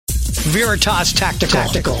Veritas Tactical,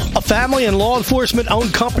 a family and law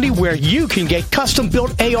enforcement-owned company where you can get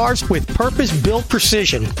custom-built ARs with purpose-built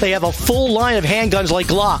precision. They have a full line of handguns like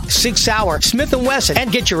Glock, Sig Sauer, Smith & Wesson,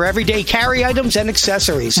 and get your everyday carry items and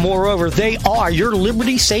accessories. Moreover, they are your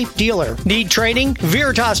Liberty Safe dealer. Need training?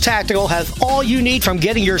 Veritas Tactical has all you need, from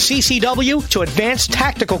getting your CCW to advanced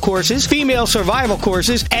tactical courses, female survival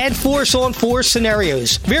courses, and force-on-force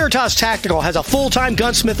scenarios. Veritas Tactical has a full-time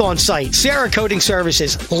gunsmith on site, Cerakoting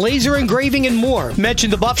services, laser engraving, and more. Mention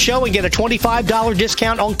the Buff Show and get a $25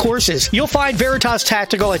 discount on courses. You'll find Veritas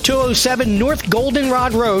Tactical at 207 North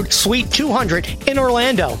Goldenrod Road, Suite 200 in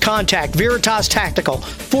Orlando. Contact Veritas Tactical,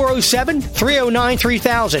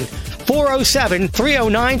 407-309-3000.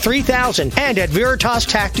 407-309-3000 and at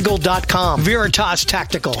VeritasTactical.com. Veritas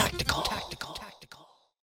Tactical.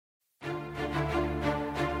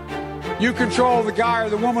 You control the guy or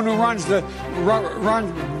the woman who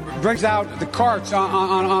brings out the carts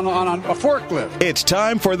on a forklift. It's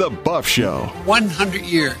time for the Buff Show. 100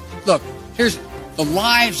 years. Look, here's the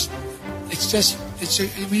lives.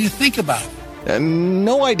 When you think about it. And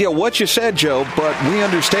no idea what you said, Joe, but we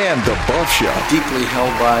understand the Buff Show. Deeply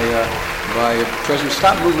held by President.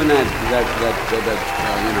 Stop moving that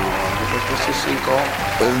what's this thing called?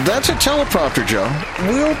 That's a teleprompter, Joe.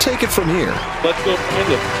 We'll take it from here. Let's go,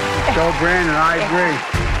 Brandon. Go, Brandon. I agree.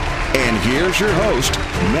 And here's your host,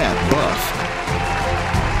 Matt Buff.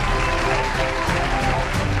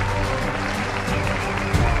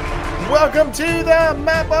 Welcome to the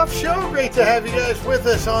Matt Buff Show. Great to have you guys with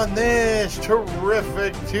us on this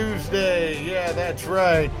terrific Tuesday. Yeah, that's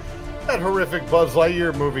right. That horrific Buzz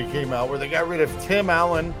Lightyear movie came out where they got rid of Tim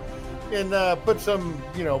Allen and put some,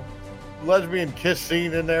 lesbian kiss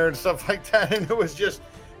scene in there and stuff like that. And it was just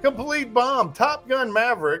complete bomb. Top Gun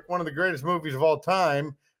Maverick, one of the greatest movies of all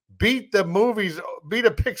time, beat a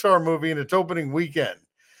Pixar movie in its opening weekend.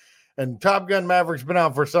 And Top Gun Maverick's been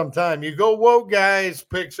out for some time. You go woke, guys,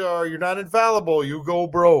 Pixar. You're not infallible. You go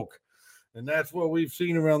broke. And that's what we've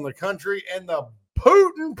seen around the country. And the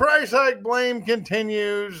Putin price hike blame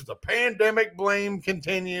continues. The pandemic blame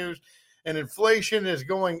continues. And inflation is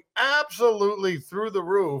going absolutely through the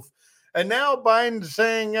roof. And now Biden's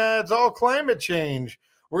saying it's all climate change.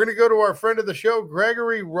 We're going to go to our friend of the show,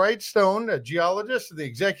 Gregory Wrightstone, a geologist and the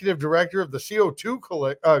executive director of the CO2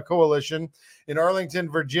 Coalition in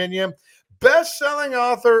Arlington, Virginia. Best-selling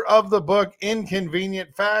author of the book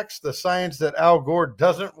Inconvenient Facts, the science that Al Gore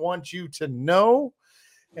doesn't want you to know.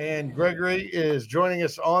 And Gregory is joining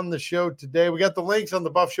us on the show today. We got the links on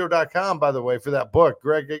thebuffshow.com, by the way, for that book.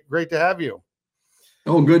 Greg, great to have you.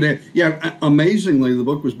 Oh, good. Yeah, amazingly, the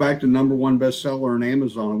book was back to #1 bestseller on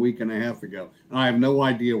Amazon a week and a half ago. And I have no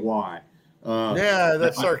idea why. Yeah,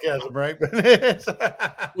 that's sarcasm, right?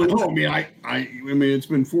 Well, no, I mean, it's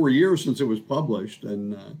been 4 years since it was published,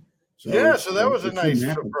 and so that was a nice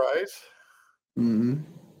surprise. Mm-hmm.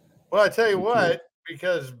 Well, I tell you what,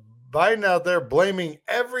 because Biden out there blaming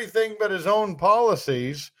everything but his own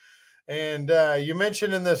policies, and you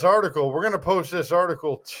mentioned in this article, we're going to post this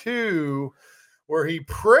article too, where he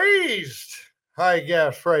praised high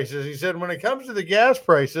gas prices. He said, when it comes to the gas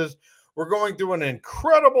prices, we're going through an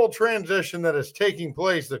incredible transition that is taking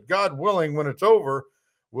place that, God willing, when it's over,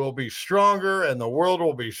 will be stronger and the world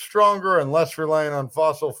will be stronger and less reliant on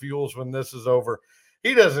fossil fuels when this is over.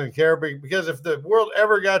 He doesn't care because if the world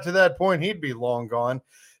ever got to that point, he'd be long gone.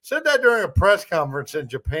 Said that during a press conference in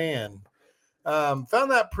Japan. Found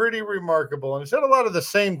that pretty remarkable. And he said a lot of the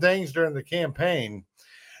same things during the campaign.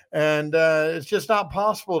 And it's just not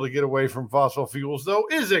possible to get away from fossil fuels, though,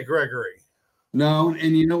 is it, Gregory? No,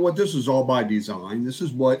 and you know what? This is all by design. This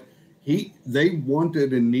is what they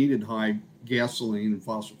wanted and needed high gasoline and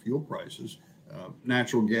fossil fuel prices,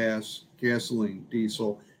 natural gas, gasoline,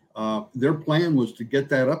 diesel. Their plan was to get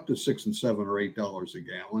that up to $6 and $7 or $8 a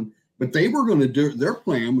gallon, but they were going to do. Their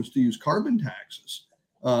plan was to use carbon taxes,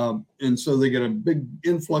 and so they get a big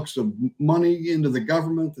influx of money into the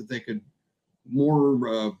government that they could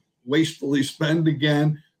more wastefully spend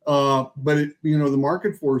again. But the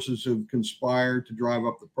market forces have conspired to drive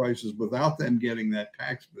up the prices without them getting that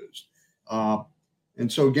tax boost.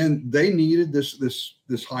 And so again, they needed this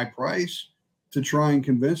high price to try and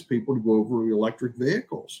convince people to go over to electric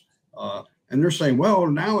vehicles. And they're saying, well,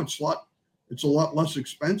 now it's a lot less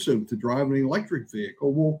expensive to drive an electric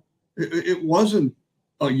vehicle. Well, it wasn't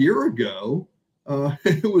a year ago.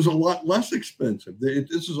 It was a lot less expensive.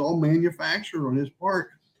 This is all manufactured on his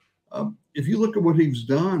part. If you look at what he's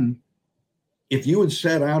done, if you had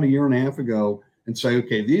set out a year and a half ago and say,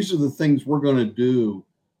 okay, these are the things we're going to do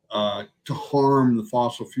to harm the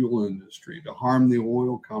fossil fuel industry, to harm the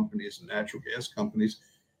oil companies and natural gas companies,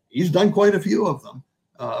 he's done quite a few of them.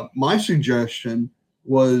 My suggestion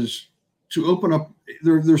was to open up.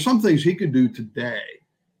 There's some things he could do today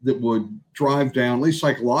that would drive down, at least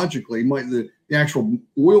psychologically, the actual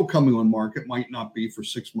oil coming on market might not be for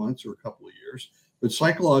 6 months or a couple of years, but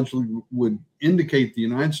psychologically would indicate the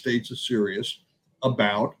United States is serious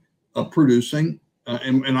about producing.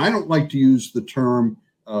 And I don't like to use the term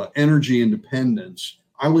energy independence.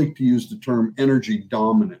 I like to use the term energy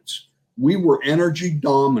dominance. We were energy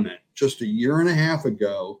dominant just a year and a half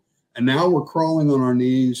ago, and now we're crawling on our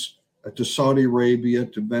knees to Saudi Arabia,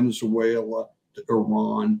 to Venezuela, to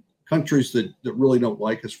Iran, countries that really don't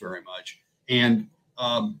like us very much. And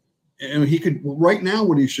he could, right now,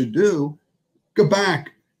 what he should do, go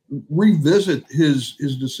back, revisit his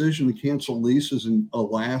decision to cancel leases in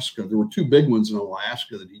Alaska. There were two big ones in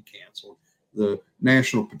Alaska that he canceled. The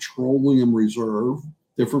National Petroleum Reserve,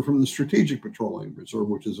 different from the Strategic Petroleum Reserve,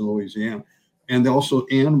 which is in Louisiana, and also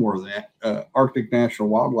ANWR, the Arctic National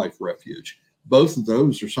Wildlife Refuge. Both of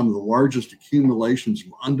those are some of the largest accumulations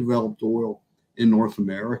of undeveloped oil in North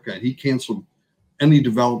America. And he canceled any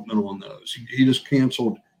development on those. He just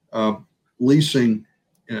canceled leasing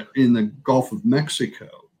in the Gulf of Mexico,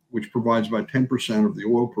 which provides about 10% of the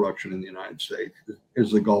oil production in the United States,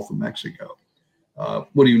 is the Gulf of Mexico.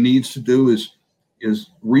 What he needs to do is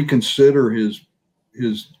reconsider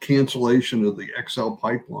his cancellation of the XL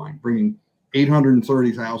pipeline, bringing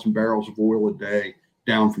 830,000 barrels of oil a day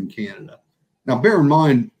down from Canada. Now, bear in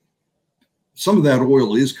mind, some of that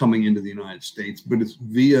oil is coming into the United States, but it's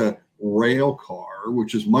via rail car,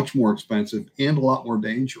 which is much more expensive and a lot more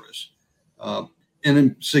dangerous. And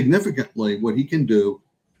then significantly, what he can do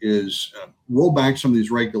is roll back some of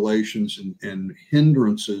these regulations and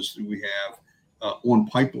hindrances that we have on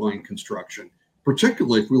pipeline construction,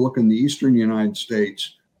 particularly if we look in the eastern United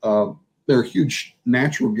States. There are huge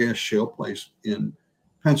natural gas shale plays in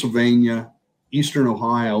Pennsylvania, eastern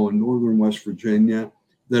Ohio, and northern West Virginia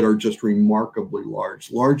that are just remarkably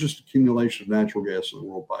largest accumulation of natural gas in the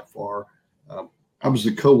world by far. I was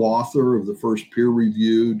the co-author of the first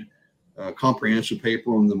peer-reviewed comprehensive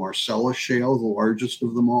paper on the Marcellus Shale, the largest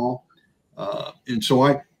of them all. And so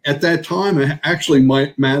at that time, actually,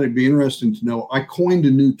 Matt, it'd be interesting to know, I coined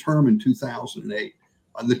a new term in 2008.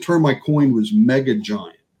 The term I coined was mega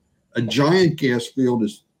giant. A giant gas field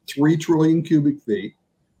is 3 trillion cubic feet.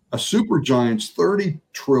 A supergiant's 30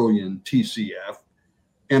 trillion TCF.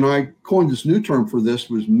 And I coined this new term for this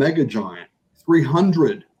was mega giant,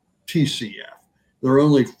 300 TCF. There are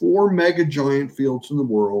only 4 mega giant fields in the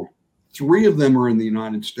world. 3 of them are in the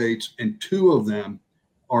United States, and 2 of them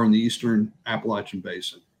are in the Eastern Appalachian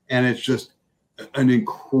Basin. And it's just an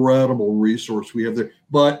incredible resource we have there.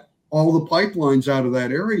 But all the pipelines out of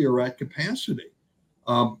that area are at capacity.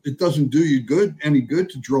 It doesn't do you any good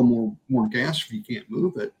to drill more gas if you can't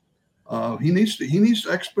move it. He needs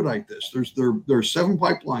to expedite this. There are 7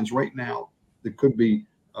 pipelines right now that could be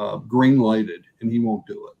green lighted, and he won't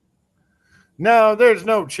do it. No, there's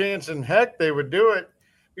no chance in heck they would do it,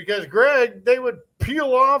 because Greg, they would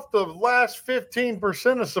peel off the last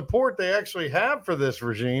 15% of support they actually have for this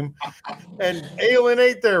regime and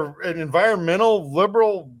alienate their environmental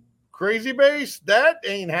liberal crazy base. That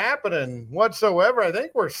ain't happening whatsoever. I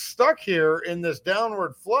think we're stuck here in this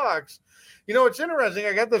downward flux. You know, it's interesting.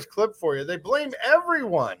 I got this clip for you. They blame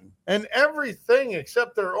everyone and everything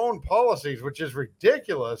except their own policies, which is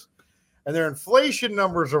ridiculous. And their inflation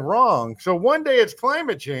numbers are wrong. So one day it's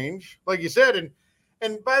climate change, like you said.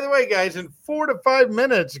 And by the way, guys, in 4 to 5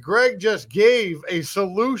 minutes, Greg just gave a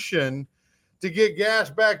solution to get gas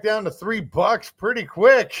back down to $3 pretty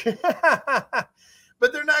quick.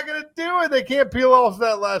 But they're not going to do it. They can't peel off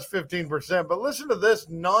that last 15%. But listen to this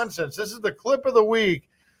nonsense. This is the clip of the week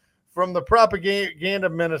from the propaganda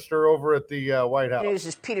minister over at the White House. News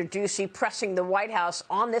is Peter Doocy pressing the White House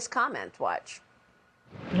on this comment. Watch.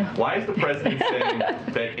 Why is the president saying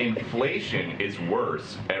that inflation is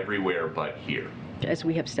worse everywhere but here? As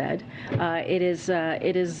we have said, it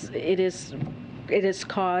is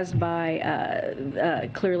caused by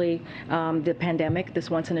clearly the pandemic, this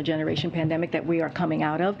once-in-a-generation pandemic that we are coming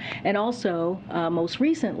out of, and also most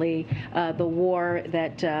recently the war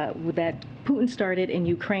that Putin started in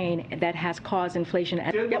Ukraine that has caused inflation.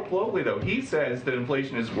 Look globally, though. He says that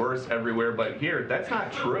inflation is worse everywhere but here. That's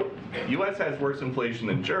not true. U.S. has worse inflation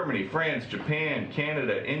than Germany, France, Japan,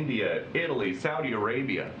 Canada, India, Italy, Saudi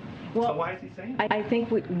Arabia. Well, so why is he saying that? I think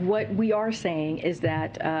what we are saying is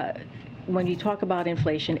that when you talk about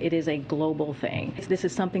inflation, it is a global thing. This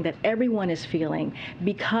is something that everyone is feeling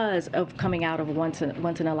because of coming out of a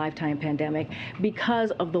once-in-a-lifetime pandemic,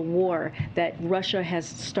 because of the war that Russia has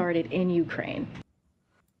started in Ukraine.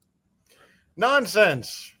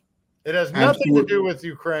 Nonsense. It has nothing to do with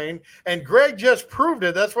Ukraine, and Greg just proved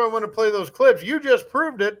it. That's why I want to play those clips. You just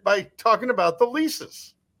proved it by talking about the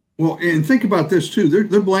leases. Well, and think about this too.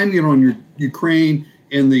 They're blaming it on Ukraine,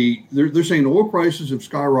 and they're saying oil prices have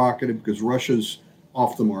skyrocketed because Russia's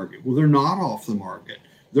off the market. Well, they're not off the market.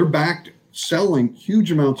 They're back selling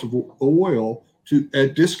huge amounts of oil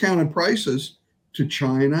at discounted prices to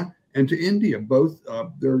China and to India. Both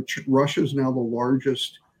Russia's now the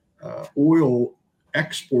largest oil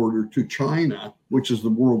exporter to China, which is the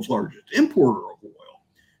world's largest importer of oil.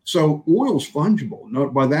 So oil's fungible. No,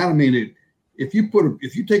 by that I mean if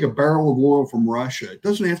you take a barrel of oil from Russia, it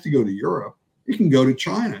doesn't have to go to Europe. It can go to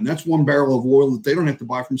China, and that's one barrel of oil that they don't have to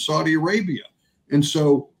buy from Saudi Arabia. And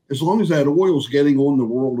so as long as that oil is getting on the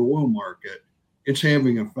world oil market, it's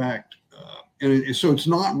having effect. So it's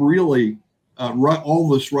not really all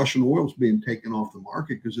this Russian oil is being taken off the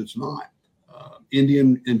market, because it's not. India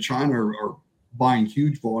and China are buying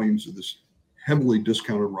huge volumes of this heavily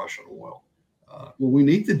discounted Russian oil. What we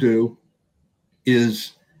need to do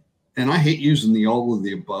is, and I hate using the all of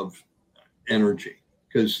the above energy,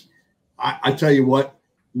 because I tell you what,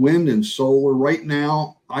 wind and solar right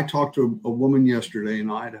now, I talked to a woman yesterday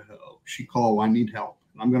in Idaho. She called, I need help.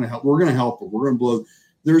 I'm going to help. We're going to help her. We're going to blow.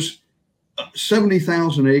 There's a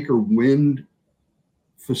 70,000 acre wind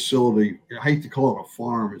facility. I hate to call it a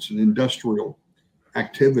farm. It's an industrial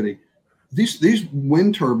activity. These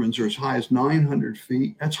wind turbines are as high as 900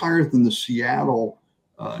 feet. That's higher than the Seattle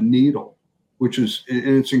Needle, and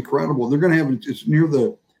it's incredible. They're going to have, it's near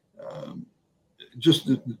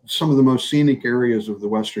some of the most scenic areas of the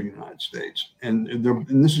Western United States. And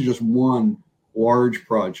this is just one large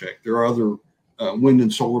project. There are other wind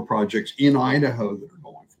and solar projects in Idaho that are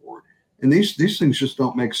going forward. And these things just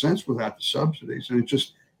don't make sense without the subsidies. And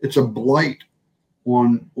it's a blight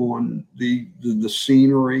on the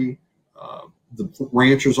scenery. The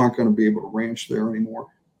ranchers aren't going to be able to ranch there anymore.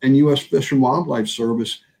 And U.S. Fish and Wildlife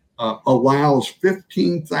Service allows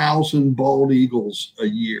 15,000 bald eagles a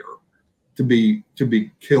year to be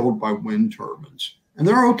killed by wind turbines, and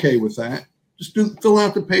they're okay with that. Just fill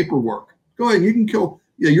out the paperwork. Go ahead, you can kill.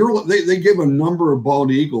 Yeah, they give a number of bald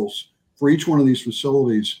eagles for each one of these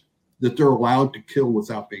facilities that they're allowed to kill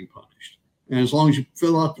without being punished. And as long as you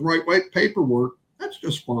fill out the right paperwork, that's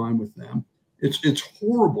just fine with them. It's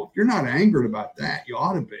horrible. If you're not angered about that, you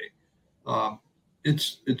ought to be.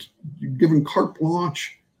 It's you're given carte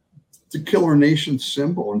blanche to kill our nation's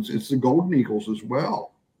symbol, and it's the golden eagles as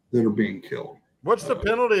well that are being killed. What's the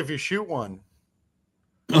penalty if you shoot one?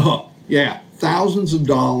 Yeah, thousands of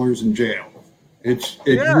dollars in jail.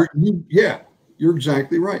 You're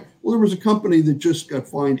exactly right. Well, there was a company that just got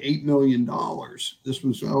fined $8 million. This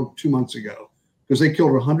was 2 months ago, because they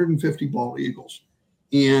killed 150 bald eagles.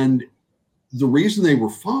 And the reason they were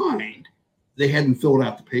fined, they hadn't filled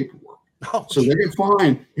out the paperwork. So they got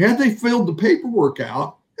fined. Had they filled the paperwork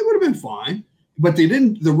out, it would have been fine. But they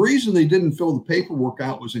didn't. The reason they didn't fill the paperwork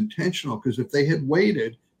out was intentional, because if they had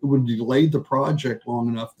waited, it would have delayed the project long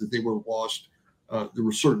enough that they would have lost. There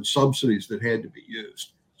were certain subsidies that had to be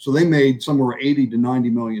used. So they made somewhere $80 to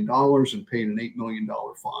 $90 million and paid an $8 million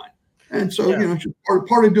fine. And so,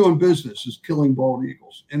 part of doing business is killing bald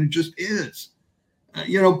eagles. And it just is. I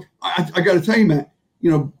got to tell you, Matt,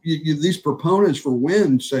 these proponents for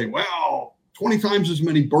wind say, well, 20 times as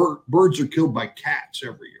many birds are killed by cats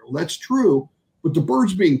every year. Well, that's true. But the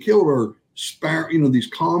birds being killed are these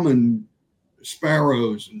common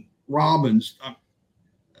sparrows and robins.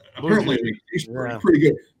 Apparently, these birds are pretty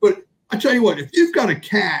good. But I tell you what, if you've got a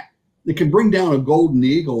cat that can bring down a golden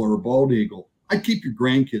eagle or a bald eagle, I'd keep your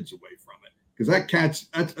grandkids away from it, because that's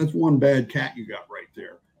one bad cat you got right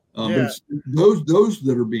there. But those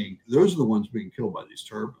are the ones being killed by these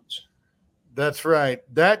turbines. That's right.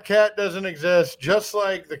 That cat doesn't exist, just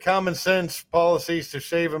like the common sense policies to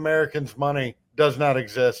save Americans money does not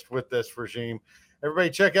exist with this regime. Everybody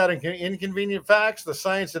check out Inconvenient Facts, the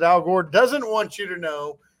science that Al Gore doesn't want you to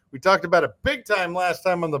know. We talked about it big time last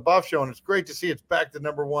time on the Buff Show, and it's great to see it's back to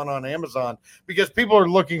 #1 on Amazon, because people are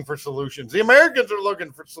looking for solutions. The Americans are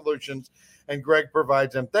looking for solutions, and Greg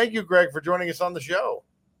provides them. Thank you, Greg, for joining us on the show.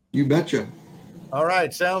 You betcha. All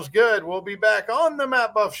right, sounds good. We'll be back on the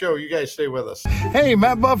Matt Buff Show. You guys stay with us. Hey,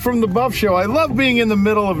 Matt Buff from the Buff Show. I love being in the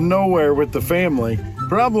middle of nowhere with the family.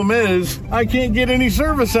 Problem is, I can't get any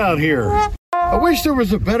service out here. I wish there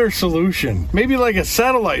was a better solution. Maybe like a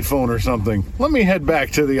satellite phone or something. Let me head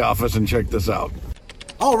back to the office and check this out.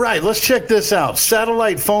 All right, let's check this out.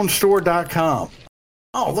 SatellitePhoneStore.com.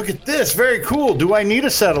 Oh, look at this. Very cool. Do I need a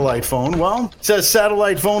satellite phone? Well, it says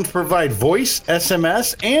satellite phones provide voice,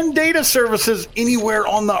 SMS, and data services anywhere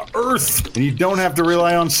on the earth. And you don't have to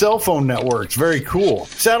rely on cell phone networks. Very cool.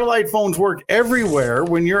 Satellite phones work everywhere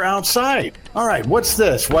when you're outside. All right, what's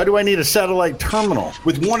this? Why do I need a satellite terminal?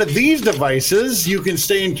 With one of these devices, you can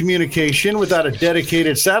stay in communication without a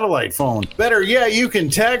dedicated satellite phone. Better yet, you can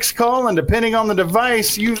text, call, and depending on the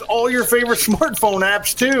device, use all your favorite smartphone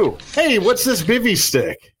apps too. Hey, what's this Bivy Stick?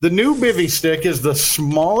 The new Bivy Stick is the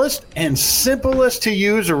smallest and simplest to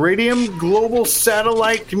use Iridium global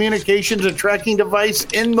satellite communications and tracking device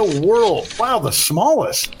in the world. Wow, the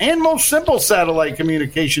smallest and most simple satellite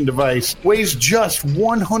communication device weighs just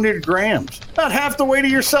 100 grams. About half the weight of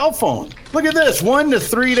your cell phone. Look at this, 1 to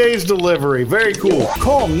 3 days delivery. Very cool.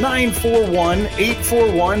 Call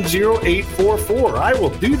 941-841-0844. I will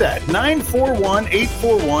do that.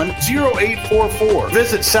 941-841-0844.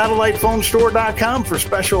 Visit satellitephonestore.com for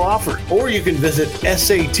special offers. Or you can visit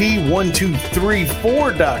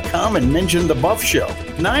SAT1234.com and mention the Buff Show.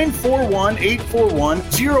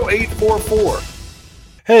 941-841-0844.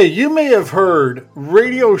 Hey, you may have heard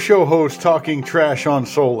radio show hosts talking trash on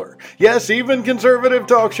solar. Yes, even conservative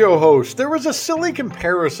talk show hosts. There was a silly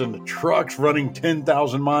comparison to trucks running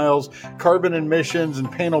 10,000 miles, carbon emissions,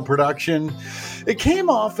 and panel production. It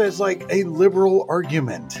came off as like a liberal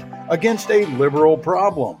argument against a liberal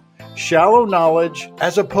problem. Shallow knowledge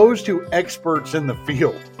as opposed to experts in the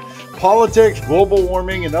field. Politics, global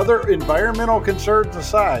warming, and other environmental concerns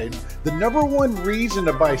aside, the number one reason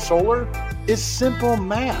to buy solar is simple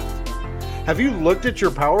math. Have you looked at your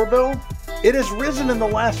power bill? It has risen in the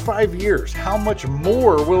last 5 years. How much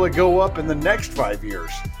more will it go up in the next 5 years?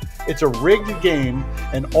 It's a rigged game,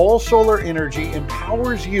 and All Solar Energy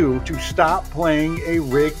empowers you to stop playing a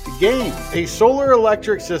rigged game. A solar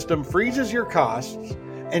electric system freezes your costs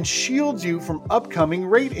and shields you from upcoming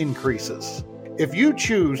rate increases. If you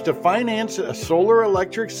choose to finance a solar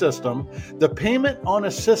electric system, the payment on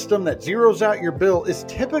a system that zeroes out your bill is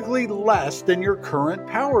typically less than your current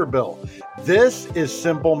power bill. This is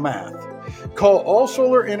simple math. Call All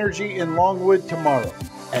Solar Energy in Longwood tomorrow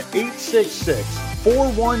at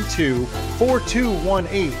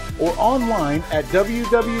 866-412-4218 or online at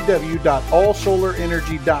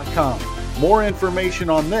www.allsolarenergy.com. More information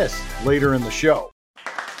on this later in the show.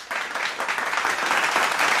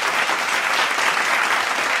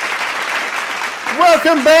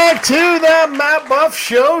 Welcome back to the Matt Buff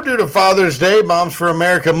Show. Due to Father's Day, Moms for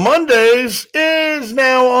America Mondays is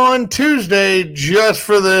now on Tuesday just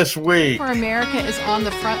for this week. For America is on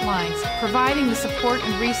the front lines, providing the support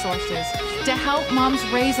and resources to help moms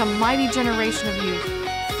raise a mighty generation of youth,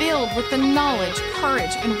 filled with the knowledge,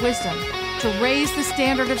 courage, and wisdom to raise the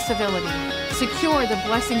standard of civility, secure the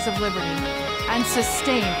blessings of liberty, and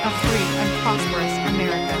sustain a free and prosperous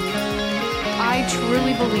America. I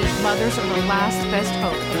truly believe mothers are the last best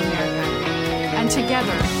hope of America. And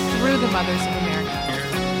together, through the Mothers of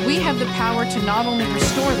America, we have the power to not only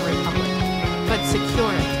restore the Republic, but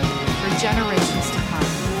secure it for generations to come.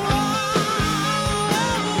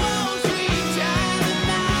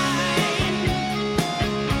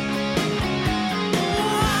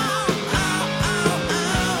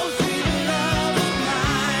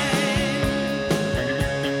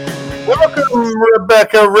 Welcome,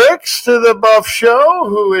 Rebecca Ricks, to the Buff Show,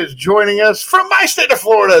 who is joining us from my state of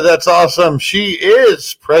Florida. That's awesome. She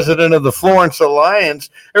is president of the Florence Alliance.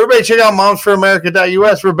 Everybody check out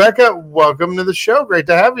momsforamerica.us. Rebecca, welcome to the show. Great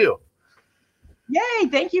to have you. Yay,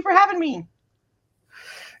 thank you for having me.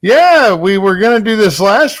 Yeah, we were going to do this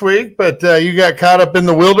last week, but you got caught up in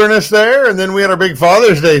the wilderness there, and then we had our big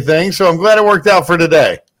Father's Day thing, so I'm glad it worked out for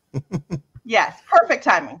today. Yes, perfect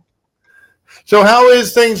timing. So how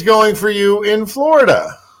is things going for you in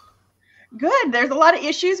Florida? Good. There's a lot of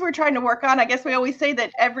issues we're trying to work on. I guess we always say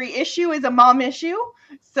that every issue is a mom issue.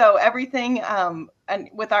 So everything, and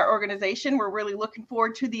with our organization, we're really looking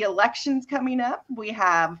forward to the elections coming up. We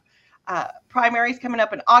have primaries coming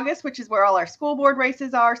up in August, which is where all our school board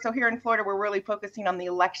races are. So here in Florida, we're really focusing on the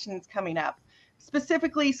elections coming up.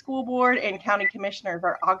 Specifically, school board and county commissioners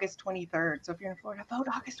are August 23rd. So if you're in Florida, vote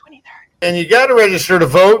August 23rd. And you got to register to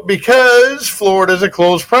vote because Florida's a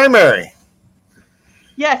closed primary.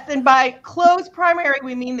 Yes, and by closed primary,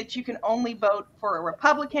 we mean that you can only vote for a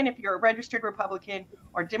Republican if you're a registered Republican,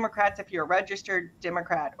 or Democrats if you're a registered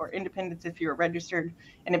Democrat, or independents if you're a registered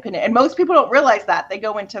independent. And most people don't realize that. They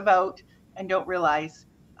go in to vote and don't realize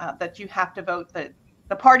that you have to vote the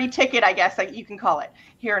party ticket, I guess you can call it,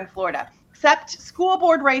 here in Florida. Except school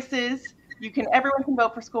board races, everyone can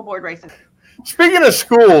vote for school board races. Speaking of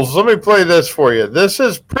schools, let me play this for you. This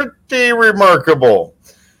is pretty remarkable.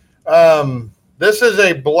 This is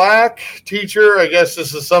a black teacher. I guess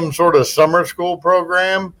this is some sort of summer school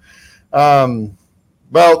program. Well,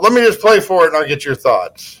 let me just play for it and I'll get your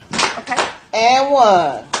thoughts. Okay. And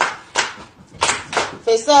 1.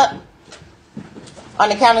 Face up. On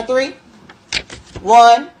the count of 3.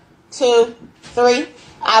 1, 2, 3.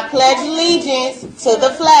 I pledge allegiance to the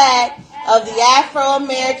flag of the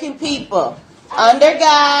Afro-American people. Under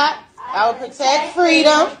God, I will protect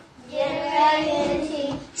freedom,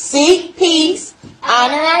 unity, seek peace,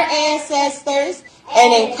 honor our ancestors,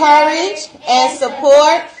 and encourage and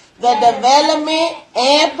support the development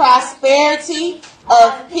and prosperity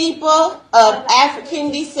of people of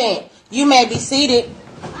African descent. You may be seated.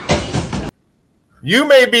 You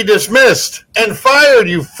may be dismissed and fired,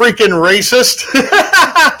 you freaking racist.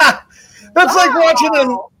 That's like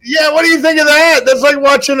watching what do you think of that? That's like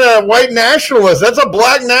watching a white nationalist. That's a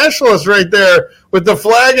black nationalist right there with the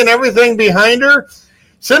flag and everything behind her.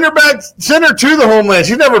 Send her back, send her to the homeland.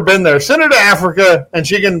 She's never been there. Send her to Africa and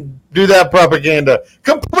she can do that propaganda.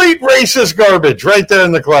 Complete racist garbage right there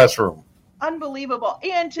in the classroom. Unbelievable.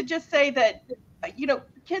 And to just say that,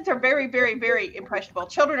 kids are very, very, very impressionable.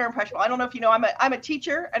 Children are impressionable. I don't know if you know, I'm a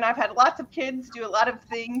teacher and I've had lots of kids do a lot of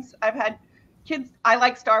things. I've had kids, I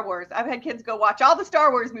like Star Wars. I've had kids go watch all the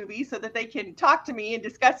Star Wars movies so that they can talk to me and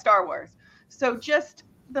discuss Star Wars. So just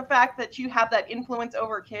the fact that you have that influence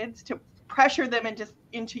over kids to pressure them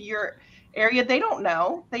into your area, they don't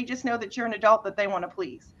know. They just know that you're an adult that they want to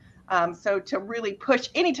please. So to really push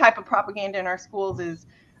any type of propaganda in our schools is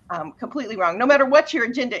completely wrong. No matter what your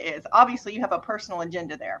agenda is, obviously you have a personal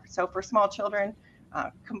agenda there. So for small children,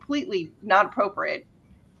 completely not appropriate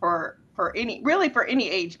for any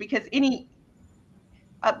age, because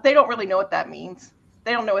they don't really know what that means.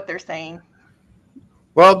 They don't know what they're saying.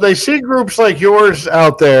 Well, they see groups like yours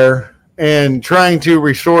out there and trying to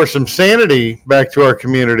restore some sanity back to our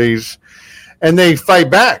communities, and they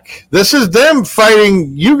fight back. This is them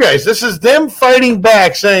fighting you guys. This is them fighting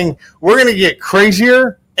back, saying we're going to get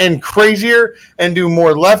crazier and crazier and do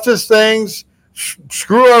more leftist things,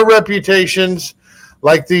 screw our reputations,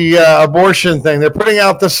 like the abortion thing. They're putting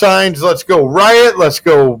out the signs, let's go riot, let's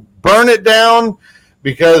go burn it down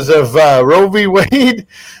because of Roe v. Wade.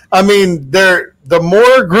 I mean, the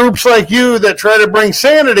more groups like you that try to bring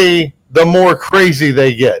sanity, the more crazy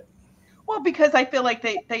they get. Well, because I feel like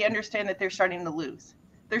they understand that they're starting to lose.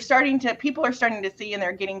 People are starting to see, and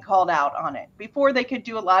they're getting called out on it. Before, they could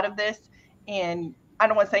do a lot of this, and I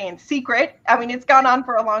don't want to say in secret. I mean, it's gone on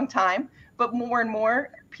for a long time, but more and more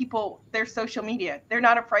people, their social media, they're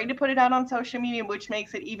not afraid to put it out on social media, which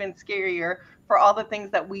makes it even scarier for all the things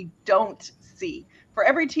that we don't see. For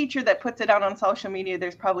every teacher that puts it out on social media,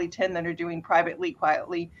 there's probably 10 that are doing privately,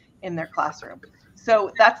 quietly in their classroom.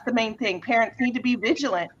 So that's the main thing. Parents need to be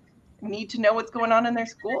vigilant, need to know what's going on in their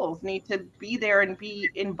schools, need to be there and be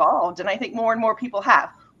involved. And I think more and more people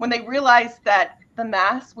have. When they realized that the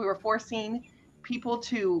masks, we were forcing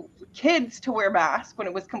kids to wear masks when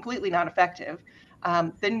it was completely not effective,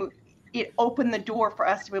 then it opened the door for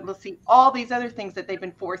us to be able to see all these other things that they've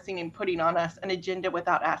been forcing and putting on us, an agenda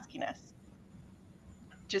without asking us.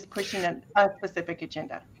 Just pushing a specific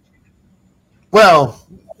agenda. Well,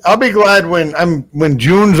 I'll be glad when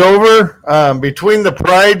June's over, between the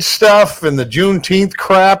Pride stuff and the Juneteenth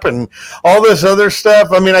crap and all this other stuff.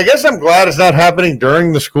 I mean, I guess I'm glad it's not happening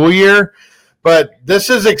during the school year, but this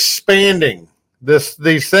is expanding.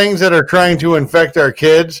 These things that are trying to infect our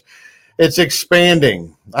kids, it's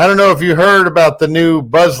expanding. I don't know if you heard about the new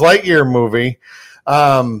Buzz Lightyear movie.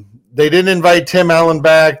 They didn't invite Tim Allen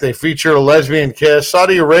back. They featured a lesbian kiss.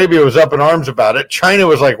 Saudi Arabia was up in arms about it. China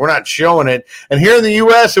was like, we're not showing it. And here in the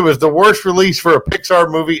U.S., it was the worst release for a Pixar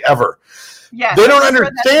movie ever. Yeah, they don't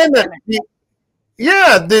understand that.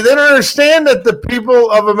 Yeah, they don't understand that the people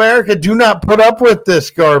of America do not put up with this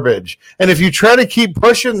garbage. And if you try to keep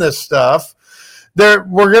pushing this stuff,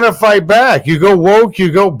 we're going to fight back. You go woke, you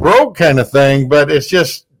go broke kind of thing. But it's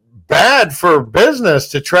just bad for business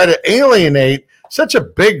to try to alienate such a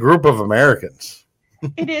big group of Americans.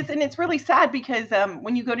 It is, and it's really sad because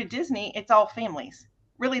when you go to Disney, it's all families.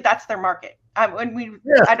 Really, that's their market. I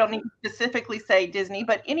don't need to specifically say Disney,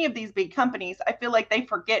 but any of these big companies, I feel like they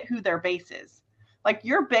forget who their base is. Like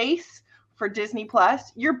your base for Disney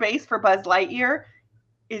Plus, your base for Buzz Lightyear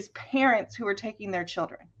is parents who are taking their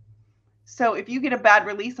children. So if you get a bad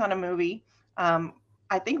release on a movie,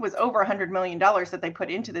 I think it was over $100 million that they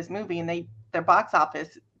put into this movie, and their box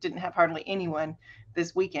office didn't have hardly anyone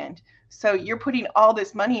this weekend. So you're putting all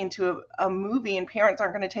this money into a movie, and parents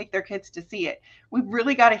aren't going to take their kids to see it. We've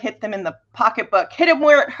really got to hit them in the pocketbook, hit them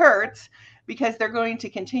where it hurts, because they're going to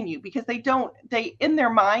continue. Because they in their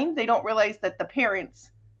mind, they don't realize that the parents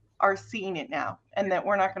are seeing it now, and that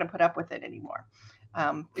we're not going to put up with it anymore.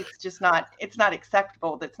 It's just not. It's not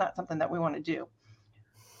acceptable. That's not something that we want to do.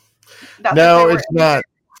 No, it's not.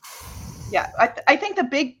 Yeah, I think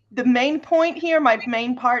the main point here, my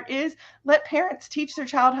main part is let parents teach their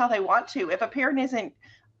child how they want to. If a parent isn't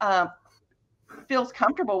feels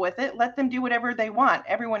comfortable with it, let them do whatever they want.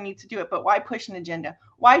 Everyone needs to do it, but why push an agenda?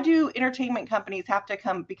 Why do entertainment companies have to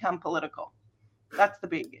become political? That's the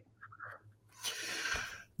big.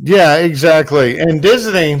 Yeah, exactly. And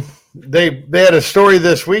Disney, they had a story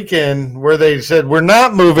this weekend where they said we're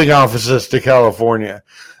not moving offices to California.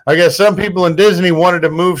 I guess some people in Disney wanted to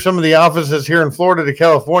move some of the offices here in Florida to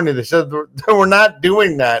California. They said we're not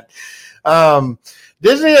doing that.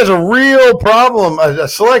 Disney has a real problem. A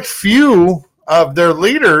select few of their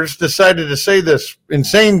leaders decided to say this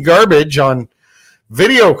insane garbage on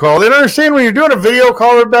video call. They don't understand when you're doing a video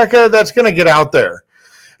call, Rebecca, that's going to get out there.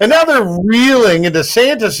 And now they're reeling, and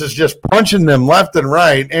DeSantis is just punching them left and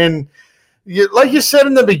right. And like you said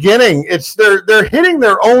in the beginning, they're hitting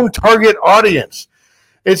their own target audience.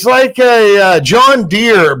 It's like a John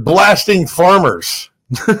Deere blasting farmers.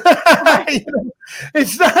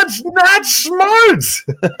 It's not smart.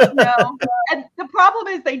 No, and the problem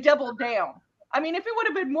is they doubled down. I mean, if it would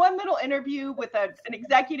have been one little interview with an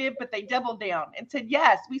executive, but they doubled down and said,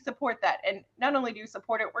 yes, we support that. And not only do you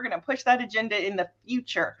support it, we're going to push that agenda in the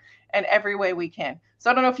future in every way we can. So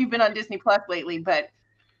I don't know if you've been on Disney Plus lately, but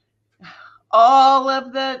all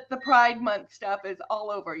of the Pride Month stuff is all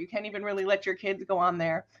over. You can't even really let your kids go on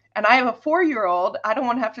there. And I have a 4-year-old. I don't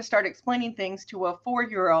want to have to start explaining things to a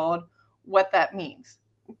 4-year-old what that means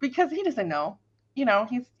because he doesn't know. You know,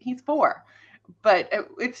 he's 4. But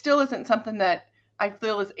it still isn't something that I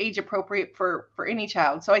feel is age appropriate for any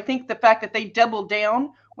child. So I think the fact that they doubled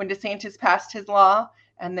down when DeSantis passed his law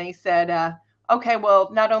and they said, okay, well,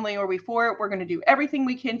 not only are we for it, we're going to do everything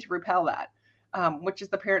we can to repel that, which is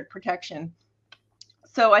the parent protection.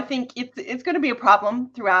 So I think it's going to be a problem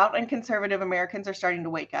throughout, and conservative Americans are starting to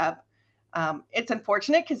wake up. It's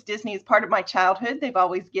unfortunate because Disney is part of my childhood. They've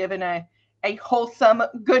always given a wholesome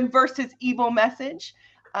good versus evil message.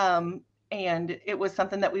 And it was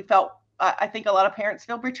something that we felt, I think a lot of parents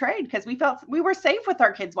feel betrayed because we felt we were safe with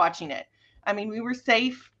our kids watching it. I mean, we were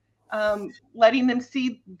safe letting them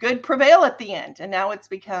see good prevail at the end. And now it's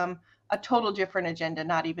become a total different agenda.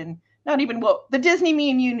 Not even what the Disney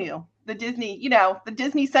me and you knew. The Disney, the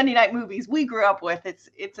Disney Sunday night movies we grew up with.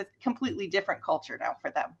 It's a completely different culture now for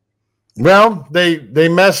them. Well, they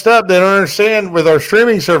messed up. They don't understand with our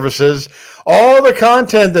streaming services, all the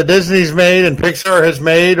content that Disney's made and Pixar has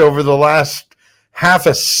made over the last half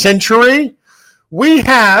a century. We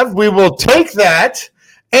will take that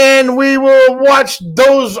and we will watch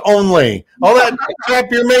those only. All that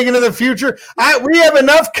crap you're making in the future. We have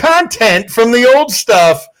enough content from the old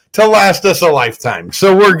stuff to last us a lifetime.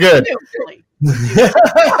 So we're good.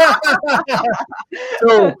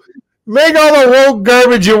 So make all the woke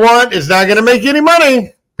garbage you want. It's not going to make you any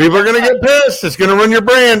money. People are going to get pissed. It's going to ruin your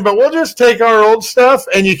brand. But we'll just take our old stuff,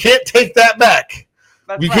 and you can't take that back.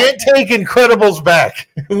 You can't take Incredibles back.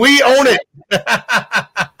 We own it.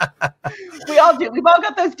 We all do. We've all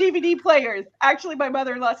got those DVD players. Actually, my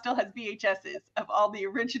mother-in-law still has VHSs of all the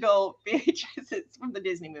original VHSs from the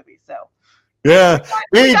Disney movies. So yeah,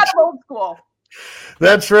 we got them old school.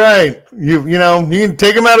 That's right. You can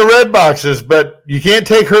take them out of red boxes, but you can't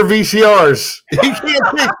take her VCRs. You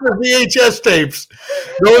can't take her VHS tapes.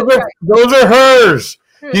 Those are hers.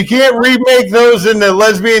 You can't remake those into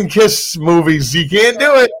lesbian kiss movies. You can't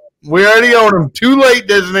do it. We already own them. Too late,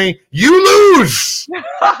 Disney. You lose.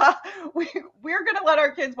 We're gonna let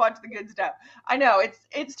our kids watch the good stuff. I know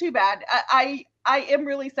it's too bad. I am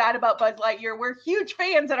really sad about Buzz Lightyear. We're huge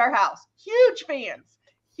fans at our house. Huge fans.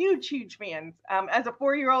 Huge fans. As a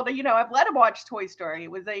 4-year-old, I've let him watch Toy Story.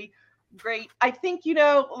 It was a great. I think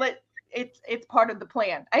it's part of the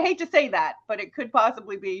plan. I hate to say that, but it could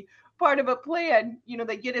possibly be part of a plan.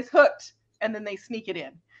 They get us hooked and then they sneak it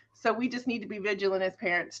in. So we just need to be vigilant as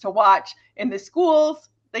parents to watch. In the schools,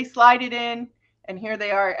 they slide it in, and here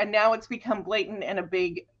they are. And now it's become blatant and a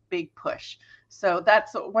big push. So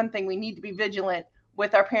that's one thing we need to be vigilant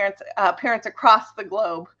with our parents. Parents across the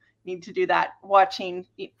globe need to do that, watching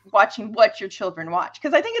what your children watch.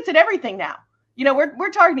 Because I think it's in everything now.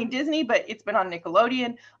 We're targeting Disney, but it's been on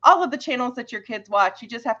Nickelodeon. All of the channels that your kids watch, you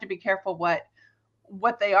just have to be careful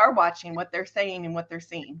what they are watching, what they're saying, and what they're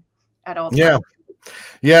seeing at all times.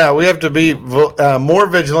 Yeah, we have to be more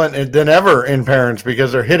vigilant than ever in parents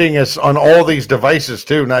because they're hitting us on all these devices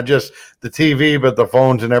too, not just the TV, but the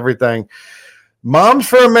phones and everything.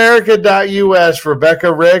 MomsForAmerica.us,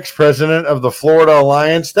 Rebecca Ricks, president of the Florida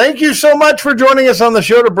Alliance. Thank you so much for joining us on the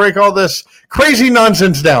show to break all this crazy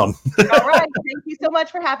nonsense down. All right. Thank you so much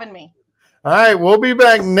for having me. All right. We'll be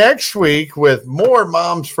back next week with more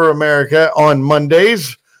Moms for America on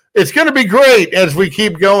Mondays. It's going to be great as we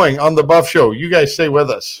keep going on the Buff Show. You guys stay with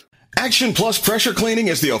us. Action Plus Pressure Cleaning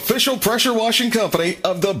is the official pressure washing company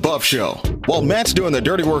of The Buff Show. While Matt's doing the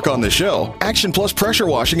dirty work on the show, Action Plus Pressure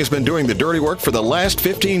Washing has been doing the dirty work for the last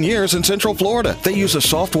 15 years in Central Florida. They use a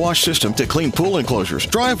soft wash system to clean pool enclosures,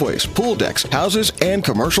 driveways, pool decks, houses, and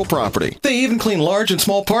commercial property. They even clean large and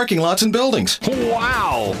small parking lots and buildings.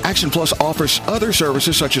 Wow! Action Plus offers other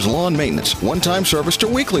services such as lawn maintenance, one-time service to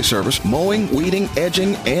weekly service, mowing, weeding,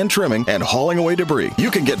 edging, and trimming, and hauling away debris. You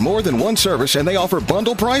can get more than one service, and they offer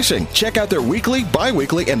bundle pricing. Check out their weekly,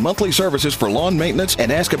 bi-weekly, and monthly services for lawn maintenance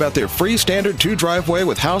and ask about their free standard 2 driveway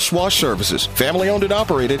with house wash services. Family owned and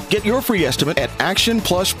operated. Get your free estimate at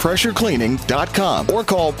actionpluspressurecleaning.com or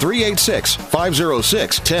call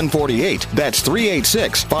 386-506-1048. That's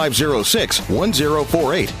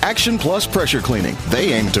 386-506-1048. Action Plus Pressure Cleaning.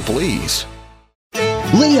 They aim to please.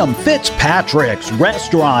 Liam Fitzpatrick's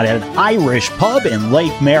Restaurant and Irish Pub in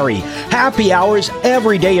Lake Mary. Happy hours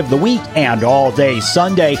every day of the week and all day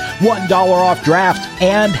Sunday. $1 off drafts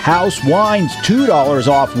and house wines. $2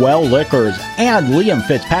 off well liquors. And Liam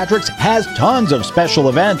Fitzpatrick's has tons of special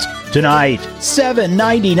events. Tonight,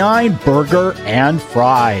 $7.99 burger and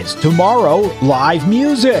fries. Tomorrow, live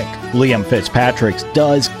music. Liam Fitzpatrick's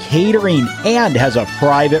does catering and has a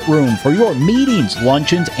private room for your meetings,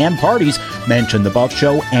 luncheons, and parties. Mention the Buff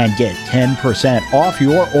Show and get 10% off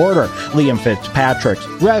your order. Liam Fitzpatrick's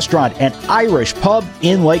Restaurant and Irish Pub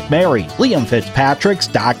in Lake Mary.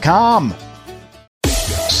 LiamFitzpatrick's.com.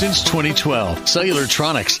 Since 2012,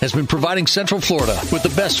 Cellulartronics has been providing Central Florida with the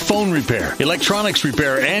best phone repair, electronics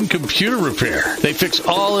repair, and computer repair. They fix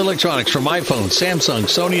all electronics from iPhone, Samsung,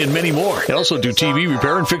 Sony, and many more. They also do TV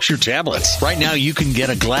repair and fix your tablets. Right now, you can get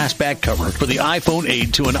a glass back cover for the iPhone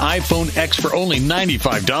 8 to an iPhone X for only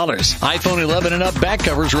 $95. iPhone 11 and up back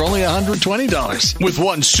covers are only $120. With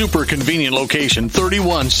one super convenient location,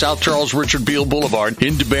 31 South Charles Richard Beale Boulevard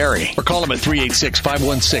in DeBary. Or call them at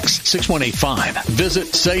 386-516-6185. Visit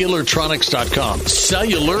Cellulartronics.com.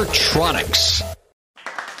 Cellulartronics.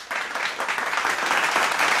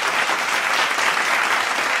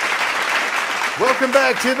 Welcome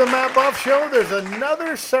back to the Matt Buff Show. There's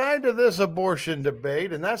another side to this abortion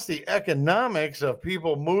debate, and that's the economics of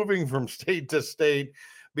people moving from state to state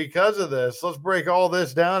because of this. Let's break all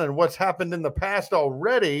this down and what's happened in the past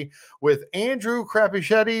already with Andrew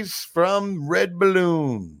Crapuchettes from Red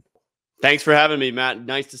Balloon. Thanks for having me, Matt.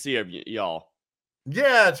 Nice to see y'all.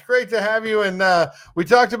 Yeah, it's great to have you. And we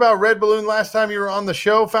talked about Red Balloon last time you were on the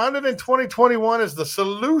show. Founded in 2021 as the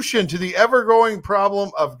solution to the ever-growing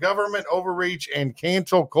problem of government overreach and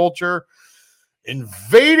cancel culture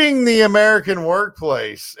invading the American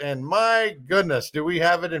workplace. And my goodness, do we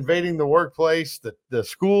have it invading the workplace, the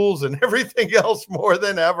schools, and everything else more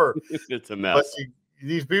than ever. It's a mess. But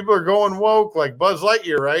these people are going woke like Buzz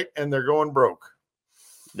Lightyear, right? And they're going broke.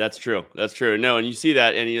 That's true. That's true. No, and you see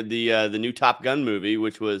that in the new Top Gun movie,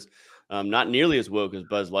 which was not nearly as woke as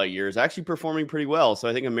Buzz Lightyear, is actually performing pretty well. So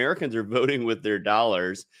I think Americans are voting with their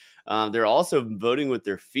dollars. They're also voting with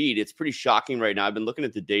their feet. It's pretty shocking right now. I've been looking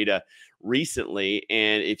at the data recently,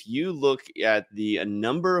 and if you look at the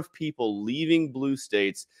number of people leaving blue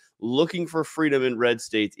states, looking for freedom in red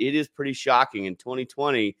states, it is pretty shocking. In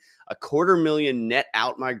 2020, 250,000 net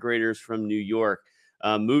out-migrators from New York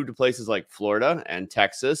moved to places like Florida and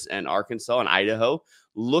Texas and Arkansas and Idaho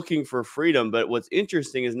looking for freedom. But what's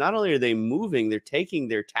interesting is not only are they moving, they're taking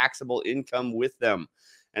their taxable income with them.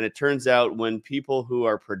 And it turns out when people who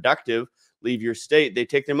are productive leave your state, they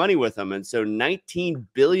take their money with them. And so $19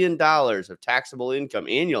 billion of taxable income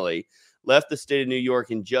annually left the state of New York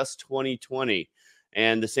in just 2020.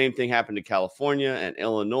 And the same thing happened to California and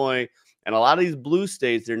Illinois. And a lot of these blue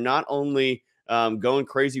states, they're not only going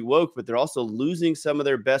crazy woke, but they're also losing some of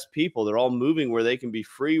their best people. They're all moving where they can be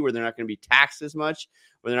free, where they're not going to be taxed as much,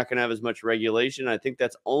 where they're not going to have as much regulation. I think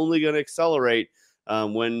that's only going to accelerate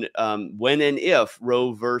when and if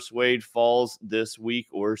Roe versus Wade falls this week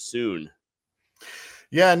or soon.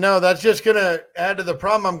 Yeah, no, that's just going to add to the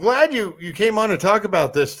problem. I'm glad you came on to talk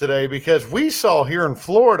about this today, because we saw here in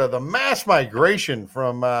Florida the mass migration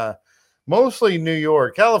from mostly New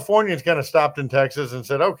York. California's kind of stopped in Texas and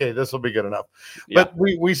said, okay, this will be good enough. Yeah. But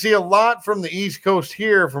we see a lot from the East Coast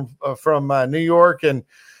here from New York and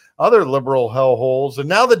other liberal hellholes. And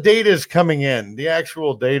now the data is coming in, the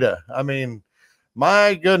actual data. I mean,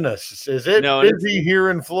 my goodness, is it busy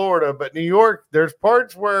here in Florida? But New York, there's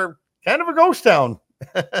parts where kind of a ghost town.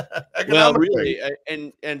 Well, really.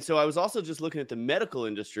 And so I was also just looking at the medical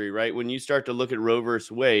industry, right? When you start to look at Roe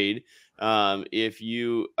versus Wade, if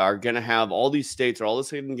you are going to have all these states are all of a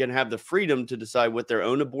sudden going to have the freedom to decide what their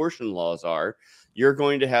own abortion laws are, you're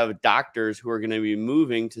going to have doctors who are going to be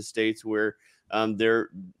moving to states where their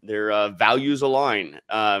values align.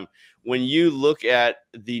 When you look at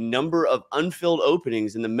the number of unfilled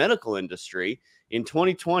openings in the medical industry, in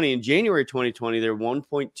 2020, in January 2020, there were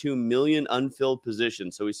 1.2 million unfilled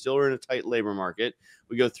positions. So we still are in a tight labor market.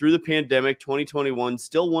 We go through the pandemic, 2021,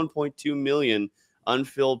 still 1.2 million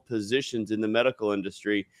unfilled positions in the medical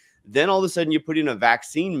industry. Then all of a sudden you put in a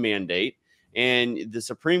vaccine mandate, and the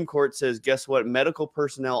Supreme Court says, guess what? Medical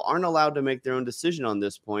personnel aren't allowed to make their own decision on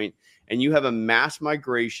this point. And you have a mass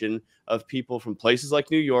migration of people from places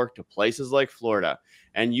like New York to places like Florida.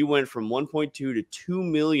 And you went from 1.2 to 2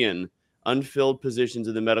 million unfilled positions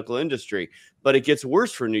in the medical industry. But it gets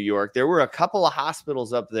worse for New York. There were a couple of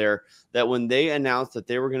hospitals up there that when they announced that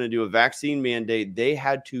they were going to do a vaccine mandate, they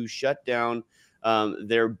had to shut down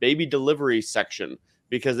their baby delivery section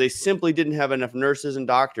because they simply didn't have enough nurses and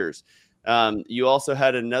doctors. You also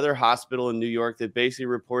had another hospital in New York that basically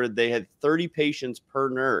reported they had 30 patients per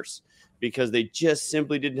nurse because they just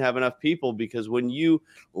simply didn't have enough people. Because when you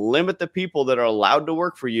limit the people that are allowed to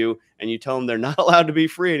work for you and you tell them they're not allowed to be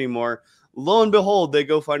free anymore, lo and behold, they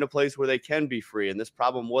go find a place where they can be free. And this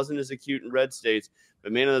problem wasn't as acute in red states,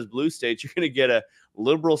 but man, in those blue states, you're going to get a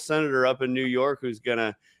liberal senator up in New York who's going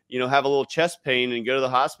to, have a little chest pain and go to the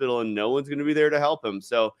hospital and no one's going to be there to help him.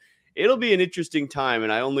 So it'll be an interesting time.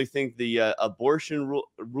 And I only think the abortion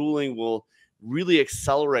ruling will really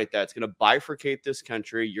accelerate that. It's going to bifurcate this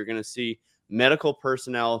country. You're going to see medical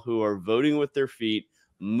personnel who are voting with their feet,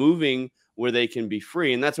 moving where they can be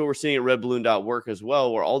free. And that's what we're seeing at redballoon.work as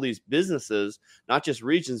well, where all these businesses, not just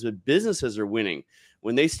regions, but businesses are winning.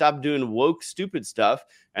 When they stop doing woke, stupid stuff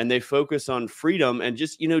and they focus on freedom and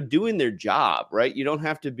just, doing their job, right? You don't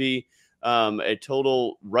have to be a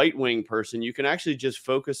total right-wing person. You can actually just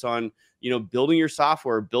focus on, building your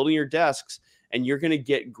software, building your desks, and you're going to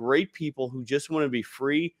get great people who just want to be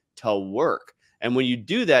free to work. And when you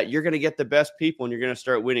do that, you're going to get the best people and you're going to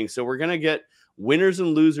start winning. So we're going to get winners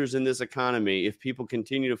and losers in this economy if people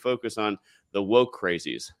continue to focus on the woke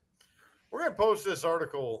crazies. We're going to post this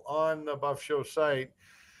article on the Buff Show site,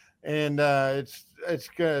 and it's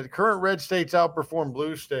good. Current red states outperform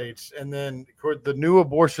blue states, and then the new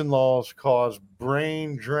abortion laws cause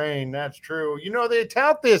brain drain. That's true. They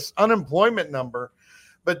tout this unemployment number,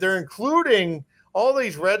 but they're including all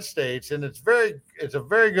these red states, and it's a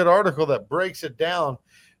very good article that breaks it down.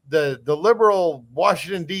 The liberal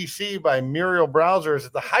Washington, D.C. by Muriel Browser is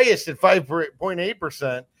at the highest at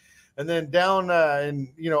 5.8%. And then down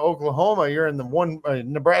in Oklahoma, you're in the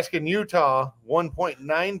Nebraska and Utah,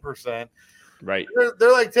 1.9%. Right.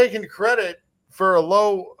 They're like taking credit for a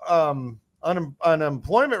low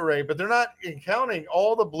unemployment rate, but they're not counting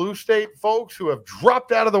all the blue state folks who have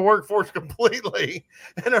dropped out of the workforce completely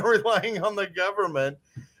and are relying on the government.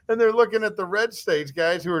 And they're looking at the red states,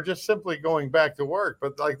 guys, who are just simply going back to work.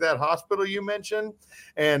 But like that hospital you mentioned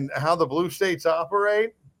and how the blue states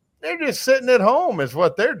operate, they're just sitting at home is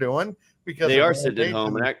what they're doing because they are sitting at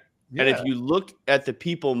home. And if you look at the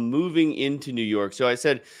people moving into New York, so I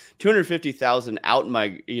said 250,000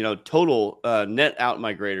 total net out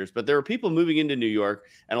migrators, but there are people moving into New York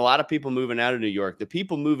and a lot of people moving out of New York. The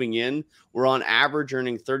people moving in were on average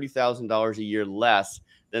earning $30,000 a year less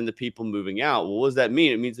than the people moving out. Well, what does that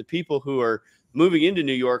mean? It means the people who are moving into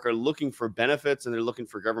New York are looking for benefits and they're looking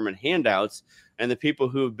for government handouts. And the people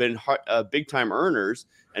who have been big time earners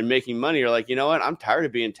and making money are like, you know what? I'm tired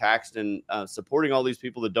of being taxed and supporting all these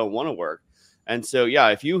people that don't want to work. And so, yeah,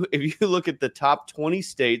 if you look at the top 20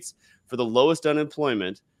 states for the lowest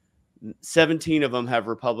unemployment, 17 of them have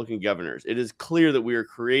Republican governors. It is clear that we are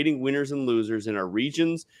creating winners and losers in our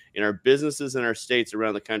regions, in our businesses, and our states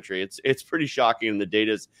around the country. It's pretty shocking, and the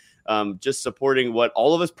data's just supporting what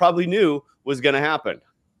all of us probably knew was going to happen.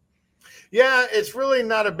 Yeah, it's really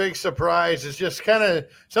not a big surprise. It's just kind of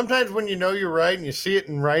sometimes when you're right and you see it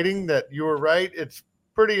in writing that you were right, it's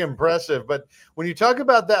pretty impressive. But when you talk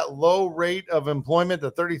about that low rate of employment, the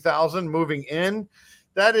 30,000 moving in,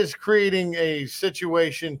 that is creating a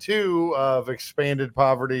situation, too, of expanded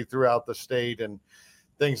poverty throughout the state and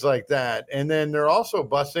things like that. And then they're also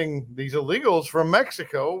busing these illegals from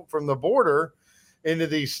Mexico, from the border, into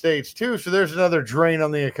these states, too. So there's another drain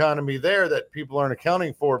on the economy there that people aren't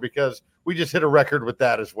accounting for because we just hit a record with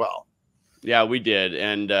that as well. Yeah, we did.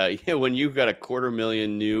 And when you've got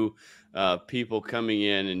 250,000 new people coming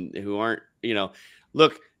in and who aren't,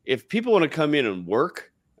 look, if people want to come in and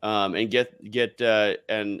work, and get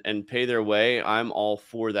and pay their way, I'm all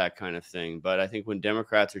for that kind of thing. But I think when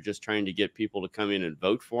Democrats are just trying to get people to come in and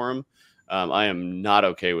vote for them, I am not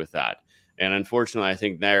okay with that. And unfortunately, I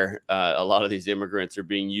think a lot of these immigrants are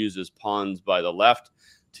being used as pawns by the left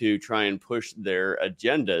to try and push their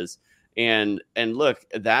agendas. And look,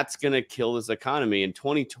 that's going to kill this economy. In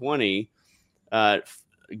 2020,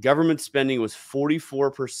 government spending was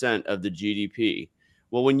 44% of the GDP.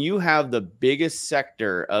 Well, when you have the biggest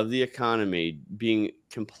sector of the economy being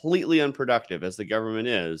completely unproductive, as the government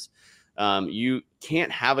is, you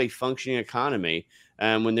can't have a functioning economy.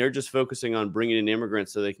 When they're just focusing on bringing in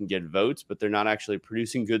immigrants so they can get votes, but they're not actually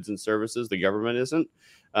producing goods and services, the government isn't,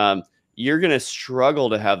 you're going to struggle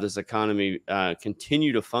to have this economy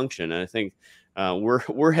continue to function. And I think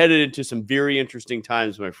we're headed into some very interesting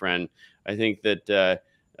times, my friend. I think that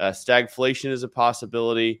stagflation is a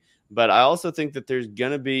possibility. But I also think that there's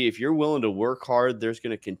going to be, if you're willing to work hard, there's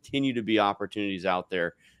going to continue to be opportunities out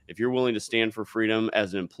there. If you're willing to stand for freedom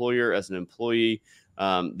as an employer, as an employee,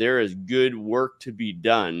 there is good work to be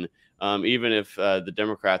done, even if the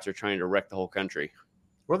Democrats are trying to wreck the whole country.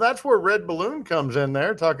 Well, that's where Red Balloon comes in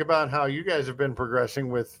there. Talk about how you guys have been progressing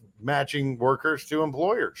with matching workers to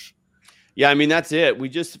employers. Yeah, I mean, that's it. We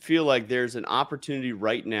just feel like there's an opportunity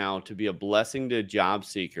right now to be a blessing to job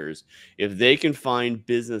seekers if they can find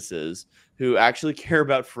businesses who actually care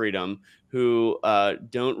about freedom, who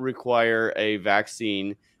don't require a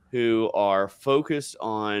vaccine, who are focused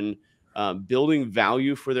on building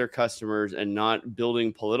value for their customers and not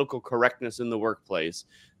building political correctness in the workplace.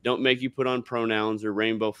 Don't make you put on pronouns or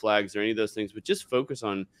rainbow flags or any of those things, but just focus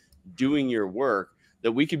on doing your work,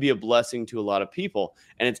 that we could be a blessing to a lot of people.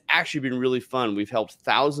 And it's actually been really fun. We've helped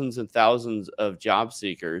thousands and thousands of job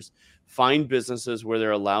seekers find businesses where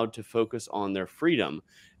they're allowed to focus on their freedom.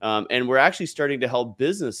 And we're actually starting to help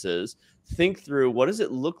businesses think through, what does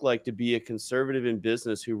it look like to be a conservative in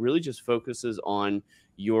business who really just focuses on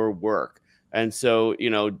your work? And so,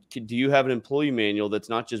 do you have an employee manual that's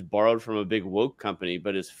not just borrowed from a big woke company,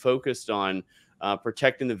 but is focused on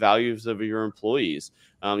protecting the values of your employees?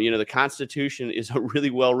 The Constitution is a really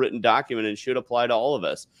well-written document and should apply to all of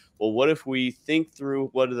us. Well, what if we think through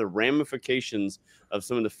what are the ramifications of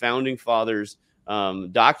some of the founding fathers'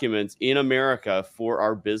 documents in America for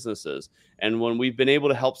our businesses? And when we've been able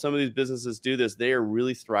to help some of these businesses do this, they are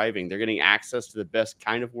really thriving. They're getting access to the best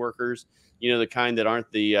kind of workers, the kind that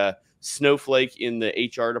aren't the snowflake in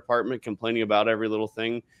the HR department complaining about every little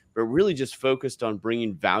thing, but really just focused on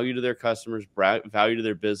bringing value to their customers, value to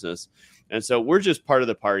their business. And so we're just part of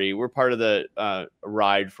the party. We're part of the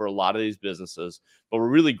ride for a lot of these businesses, but we're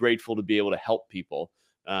really grateful to be able to help people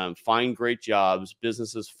find great jobs,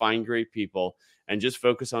 businesses find great people, and just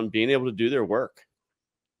focus on being able to do their work.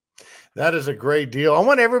 That is a great deal. I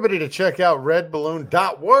want everybody to check out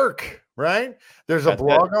redballoon.work, right? There's a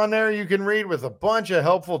blog on there you can read with a bunch of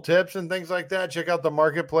helpful tips and things like that. Check out the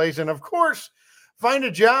marketplace. And of course, find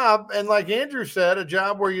a job. And like Andrew said, a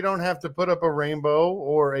job where you don't have to put up a rainbow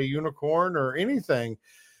or a unicorn or anything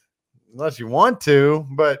unless you want to.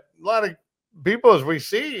 But a lot of people, as we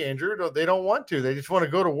see, Andrew, they don't want to. They just want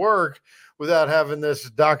to go to work without having this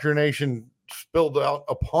indoctrination spilled out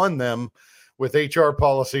upon them with HR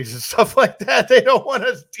policies and stuff like that. They don't want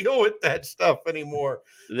to deal with that stuff anymore.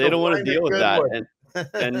 They don't want to deal with that.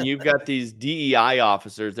 And you've got these DEI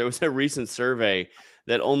officers. There was a recent survey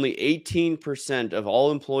that only 18% of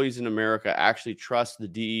all employees in America actually trust the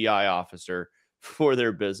DEI officer for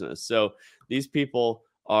their business. So these people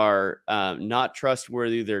are not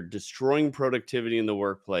trustworthy. They're destroying productivity in the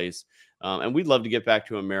workplace. And we'd love to get back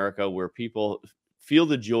to America where people feel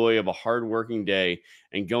the joy of a hardworking day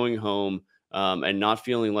and going home and not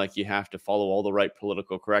feeling like you have to follow all the right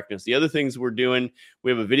political correctness. The other things we're doing,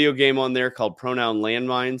 we have a video game on there called Pronoun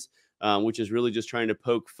Landmines, which is really just trying to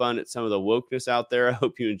poke fun at some of the wokeness out there. I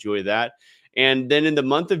hope you enjoy that. And then in the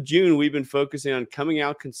month of June, we've been focusing on coming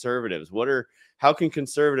out conservatives. How can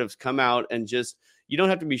conservatives come out and just, you don't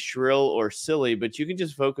have to be shrill or silly, but you can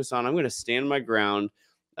just focus on, I'm going to stand my ground.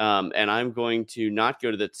 And I'm going to not go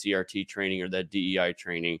to that CRT training or that DEI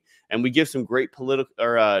training. And we give some great political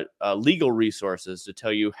or legal resources to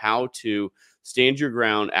tell you how to stand your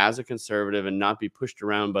ground as a conservative and not be pushed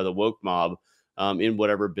around by the woke mob in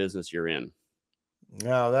whatever business you're in.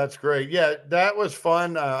 No, that's great. Yeah, that was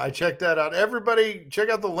fun. I checked that out. Everybody check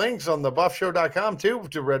out the links on thebuffshow.com too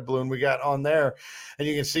to Red Balloon we got on there, and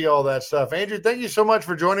you can see all that stuff. Andrew, thank you so much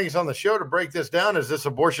for joining us on the show to break this down as this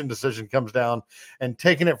abortion decision comes down and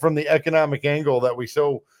taking it from the economic angle that we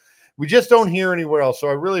just don't hear anywhere else. So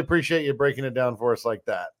I really appreciate you breaking it down for us like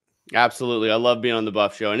that. Absolutely. I love being on the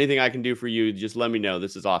Buff Show. Anything I can do for you, just let me know.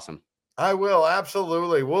 This is awesome. I will,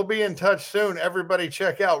 absolutely. We'll be in touch soon. Everybody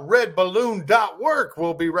check out redballoon.work.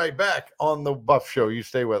 We'll be right back on The Buff Show. You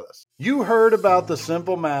stay with us. You heard about the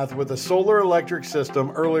simple math with a solar electric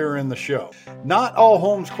system earlier in the show. Not all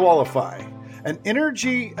homes qualify. An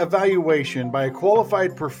energy evaluation by a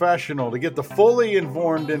qualified professional to get the fully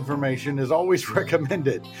informed information is always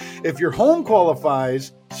recommended. If your home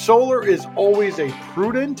qualifies, solar is always a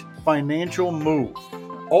prudent financial move.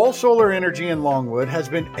 All Solar Energy in Longwood has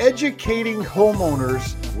been educating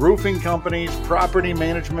homeowners, roofing companies, property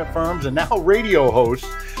management firms, and now radio hosts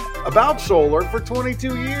about solar for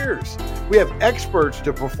 22 years. We have experts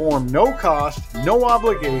to perform no cost, no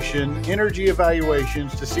obligation energy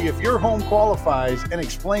evaluations to see if your home qualifies and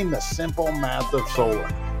explain the simple math of solar.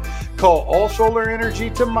 Call All Solar Energy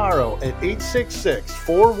tomorrow at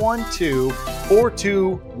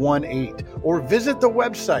 866-412-4218 or visit the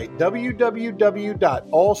website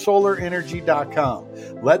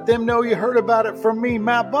www.allsolarenergy.com. Let them know you heard about it from me,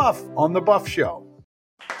 Matt Buff, on The Buff Show.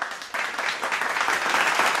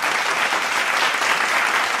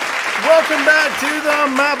 Welcome back to the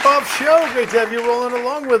Matt Buff Show. Great to have you rolling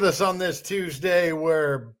along with us on this Tuesday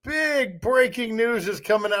where big breaking news is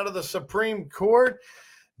coming out of the Supreme Court.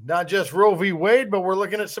 Not just Roe v. Wade, but we're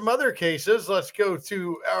looking at some other cases. Let's go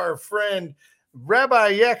to our friend,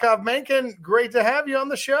 Rabbi Yaakov Menken. Great to have you on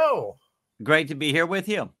the show. Great to be here with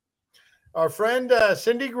you. Our friend,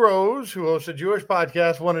 Cindy Groves, who hosts a Jewish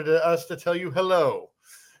podcast, wanted us to tell you hello.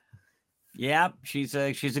 Yeah, she's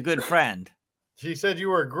a good friend. She said you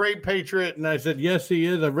were a great patriot, and I said, yes, he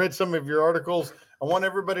is. I've read some of your articles. I want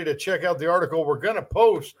everybody to check out the article we're going to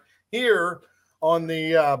post here on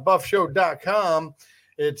the buffshow.com.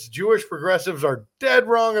 It's Jewish progressives are dead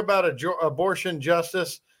wrong about abortion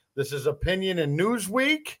justice. This is Opinion in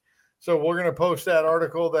Newsweek. So we're going to post that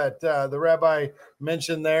article that the rabbi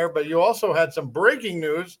mentioned there. But you also had some breaking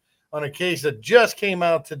news on a case that just came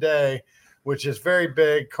out today, which is very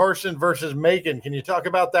big. Carson versus Macon. Can you talk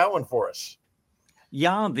about that one for us?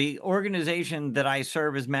 Yeah, the organization that I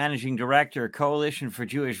serve as managing director, Coalition for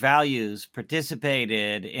Jewish Values,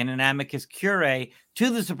 participated in an amicus curiae to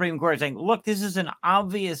the Supreme Court saying, look, this is an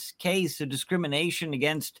obvious case of discrimination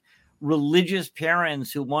against religious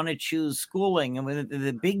parents who want to choose schooling. And with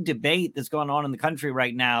the big debate that's going on in the country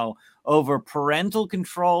right now over parental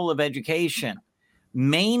control of education,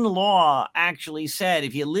 Maine law actually said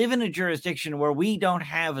if you live in a jurisdiction where we don't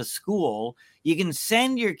have a school, you can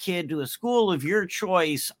send your kid to a school of your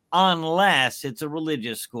choice unless it's a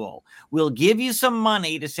religious school. We'll give you some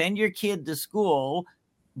money to send your kid to school,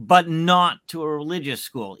 but not to a religious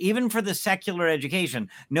school, even for the secular education.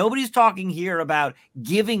 Nobody's talking here about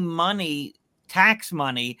giving money, tax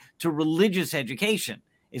money, to religious education.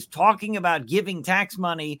 Is talking about giving tax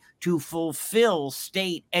money to fulfill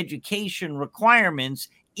state education requirements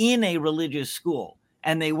in a religious school.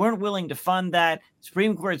 And they weren't willing to fund that.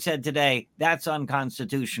 Supreme Court said today that's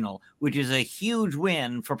unconstitutional, which is a huge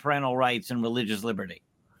win for parental rights and religious liberty.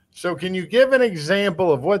 So can you give an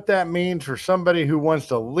example of what that means for somebody who wants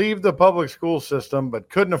to leave the public school system but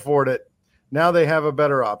couldn't afford it? Now they have a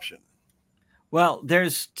better option. Well,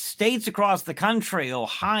 there's states across the country,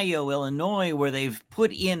 Ohio, Illinois, where they've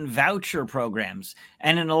put in voucher programs.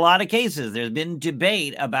 And in a lot of cases, there's been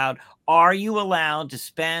debate about, are you allowed to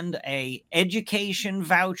spend a education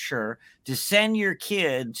voucher to send your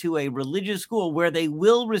kid to a religious school where they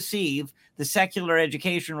will receive the secular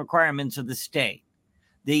education requirements of the state?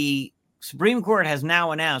 The Supreme Court has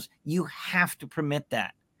now announced you have to permit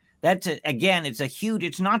that.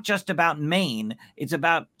 It's not just about Maine. It's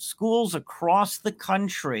about schools across the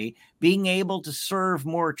country being able to serve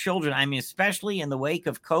more children. I mean, especially in the wake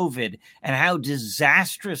of COVID and how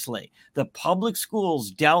disastrously the public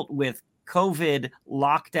schools dealt with COVID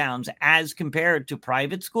lockdowns as compared to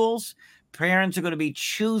private schools. Parents are going to be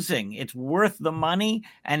choosing. It's worth the money.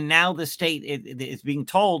 And now the state is being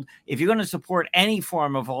told, if you're going to support any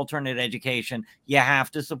form of alternate education, you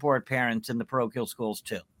have to support parents in the parochial schools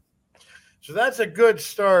too. So that's a good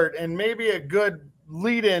start and maybe a good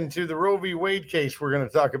lead into the Roe v. Wade case we're going to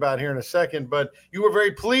talk about here in a second. But you were very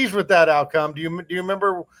pleased with that outcome. Do you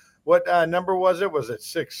remember what number was it? Was it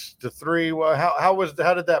 6-3? Well,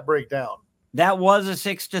 how did that break down? That was a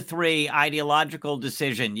 6-3 ideological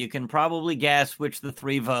decision. You can probably guess which the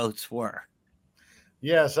three votes were.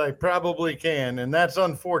 Yes, I probably can. And that's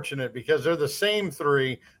unfortunate because they're the same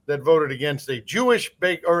three that voted against a Jewish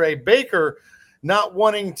baker not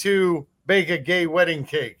wanting to bake a gay wedding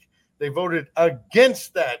cake. They voted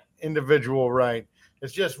against that individual right.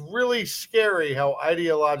 It's just really scary how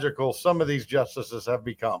ideological some of these justices have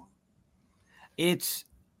become. It's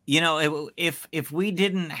If we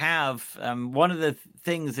didn't have one of the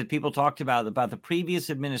things that people talked about the previous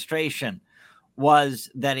administration was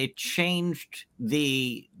that it changed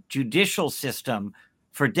the judicial system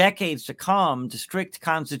for decades to come to strict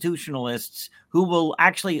constitutionalists who will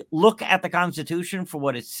actually look at the Constitution for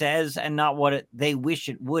what it says and not what they wish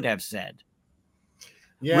it would have said.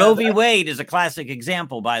 Yeah, Roe v. Wade is a classic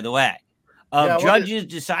example, by the way, of judges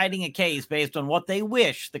deciding a case based on what they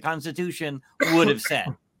wish the Constitution would have said.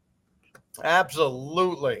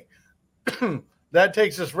 Absolutely. That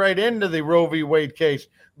takes us right into the Roe v. Wade case.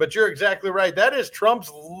 But you're exactly right. That is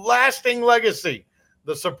Trump's lasting legacy,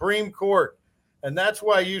 the Supreme Court. And that's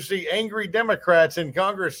why you see angry Democrats in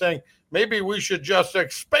Congress saying, maybe we should just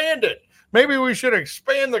expand it. Maybe we should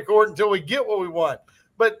expand the court until we get what we want.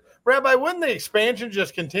 But, Rabbi, wouldn't the expansion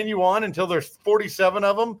just continue on until there's 47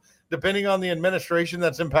 of them, depending on the administration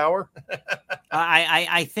that's in power?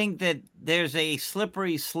 I think that there's a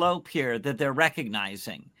slippery slope here that they're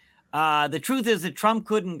recognizing. The truth is that Trump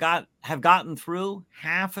couldn't have gotten through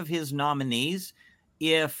half of his nominees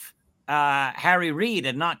if Harry Reid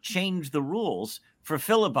had not changed the rules for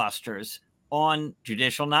filibusters on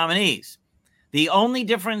judicial nominees. The only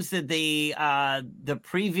difference that the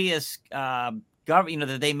previous government,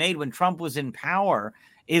 that they made when Trump was in power,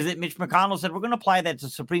 is that Mitch McConnell said, we're going to apply that to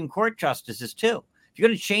Supreme Court justices too. If you're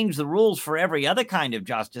going to change the rules for every other kind of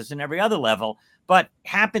justice and every other level, but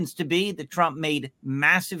happens to be that Trump made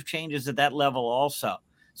massive changes at that level also.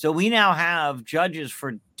 So we now have judges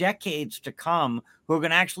for decades to come who are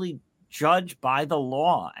going to actually judge by the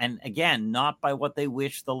law. And again, not by what they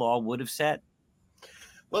wish the law would have said.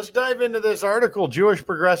 Let's dive into this article. Jewish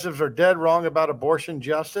progressives are dead wrong about abortion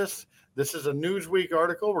justice. This is a Newsweek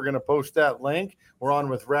article. We're going to post that link. We're on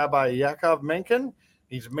with Rabbi Yaakov Menken.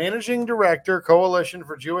 He's managing director, Coalition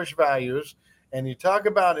for Jewish Values. And you talk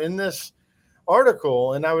about in this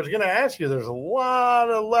article, and I was going to ask you, there's a lot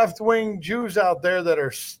of left-wing Jews out there that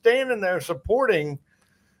are standing there supporting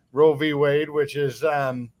Roe v. Wade, which is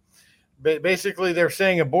basically they're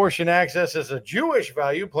saying abortion access is a Jewish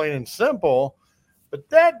value, plain and simple. But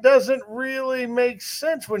that doesn't really make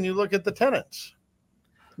sense when you look at the tenets.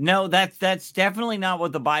 No, that's definitely not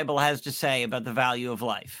what the Bible has to say about the value of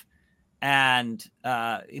life. And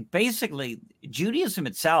basically, Judaism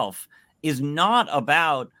itself is not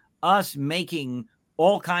about us making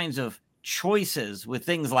all kinds of choices with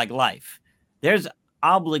things like life. There's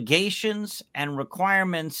obligations and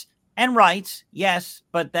requirements and rights, yes,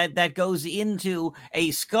 but that goes into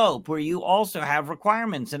a scope where you also have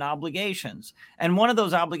requirements and obligations. And one of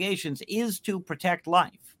those obligations is to protect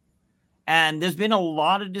life. And there's been a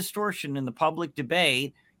lot of distortion in the public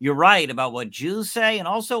debate. You're right about what Jews say, and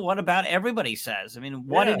also what about everybody says. I mean,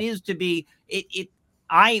 what it is to be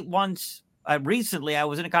recently I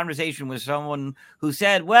was in a conversation with someone who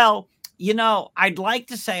said, well, I'd like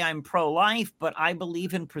to say I'm pro-life, but I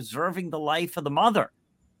believe in preserving the life of the mother.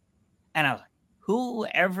 And I was like, who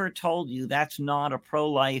ever told you that's not a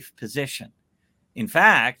pro-life position? In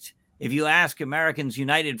fact, if you ask Americans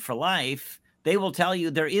United for Life, they will tell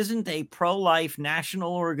you there isn't a pro-life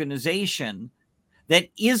national organization that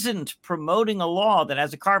isn't promoting a law that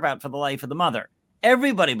has a carve-out for the life of the mother.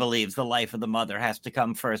 Everybody believes the life of the mother has to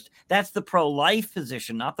come first. That's the pro-life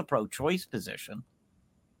position, not the pro-choice position.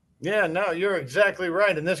 Yeah, no, you're exactly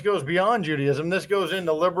right. And this goes beyond Judaism. This goes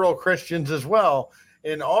into liberal Christians as well.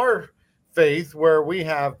 In our faith, where we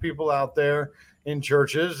have people out there in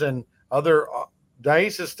churches and other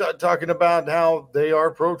dioceses talking about how they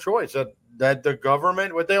are pro-choice, that the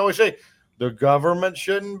government, what they always say, the government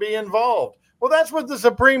shouldn't be involved. Well, that's what the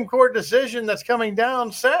Supreme Court decision that's coming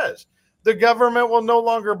down says. The government will no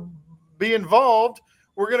longer be involved.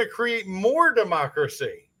 We're going to create more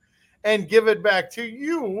democracy and give it back to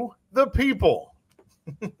you, the people.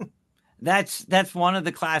 That's one of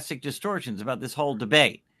the classic distortions about this whole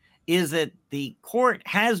debate, is that the court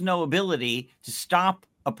has no ability to stop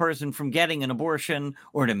a person from getting an abortion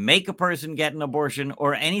or to make a person get an abortion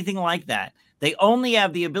or anything like that. They only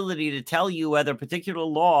have the ability to tell you whether a particular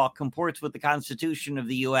law comports with the Constitution of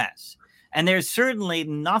the U.S. And there's certainly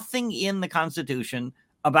nothing in the Constitution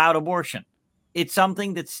about abortion. It's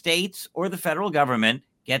something that states or the federal government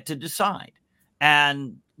get to decide.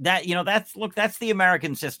 And that, that's the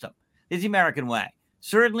American system. It's the American way.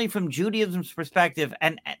 Certainly from Judaism's perspective,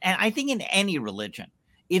 and I think in any religion,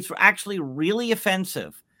 it's actually really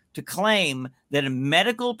offensive to claim that a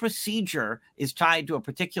medical procedure is tied to a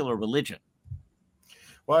particular religion.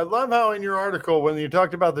 Well, I love how in your article, when you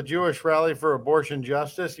talked about the Jewish Rally for Abortion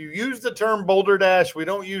Justice, you used the term Boulder Dash. We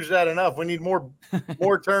don't use that enough. We need more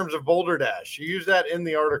terms of Boulder Dash. You use that in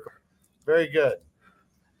the article. Very good.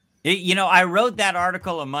 I wrote that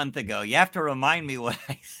article a month ago. You have to remind me what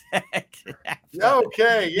I said.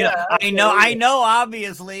 Okay, yeah. I know.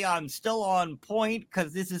 Obviously, I'm still on point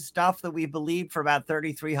because this is stuff that we believed for about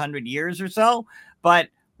 3,300 years or so. But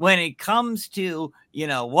when it comes to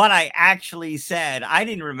what I actually said, I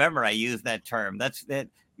didn't remember I used that term. That's that.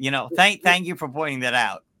 Thank you for pointing that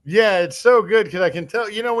out. Yeah, it's so good because I can tell,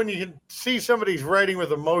 when you can see somebody's writing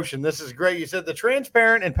with emotion, this is great. You said the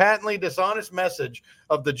transparent and patently dishonest message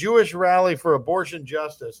of the Jewish Rally for Abortion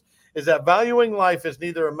Justice is that valuing life is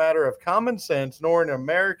neither a matter of common sense nor an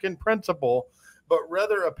American principle, but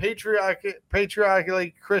rather a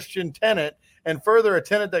patriarchally Christian tenet, and further a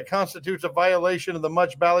tenet that constitutes a violation of the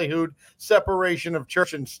much ballyhooed separation of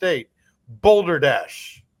church and state. Boulder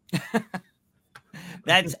Dash.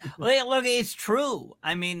 Look, it's true.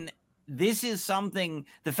 I mean, this is something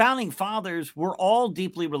the founding fathers were all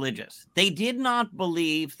deeply religious. They did not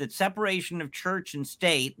believe that separation of church and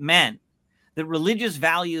state meant that religious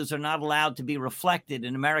values are not allowed to be reflected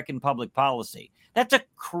in American public policy. That's a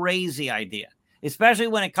crazy idea, especially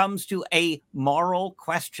when it comes to a moral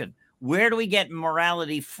question. Where do we get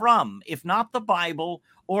morality from, if not the Bible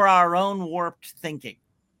or our own warped thinking?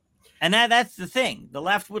 And that's the thing. The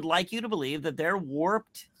left would like you to believe that their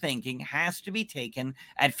warped thinking has to be taken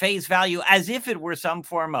at face value as if it were some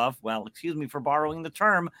form of, excuse me for borrowing the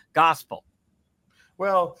term, gospel.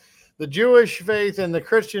 Well, the Jewish faith and the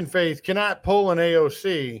Christian faith cannot pull an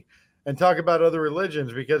AOC and talk about other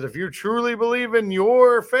religions, because if you truly believe in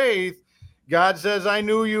your faith, God says, I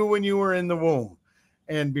knew you when you were in the womb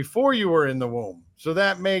and before you were in the womb. So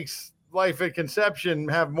that makes life at conception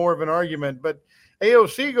have more of an argument. But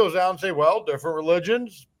AOC goes out and say, well, different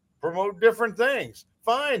religions promote different things.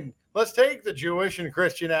 Fine. Let's take the Jewish and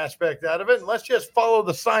Christian aspect out of it, and let's just follow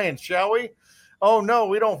the science, shall we? Oh, no,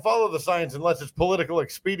 we don't follow the science unless it's political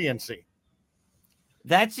expediency.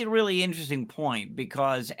 That's a really interesting point,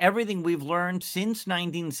 because everything we've learned since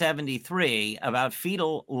 1973 about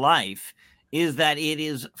fetal life is that it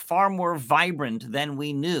is far more vibrant than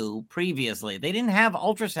we knew previously. They didn't have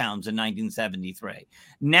ultrasounds in 1973.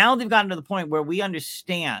 Now they've gotten to the point where we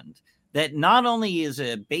understand that not only is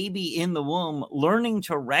a baby in the womb learning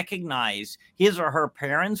to recognize his or her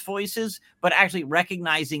parents' voices, but actually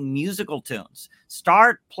recognizing musical tunes.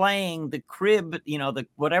 Start playing the crib,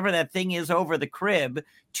 whatever that thing is over the crib,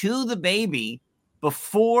 to the baby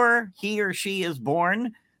before he or she is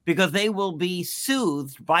born, because they will be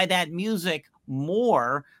soothed by that music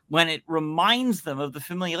more when it reminds them of the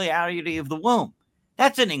familiarity of the womb.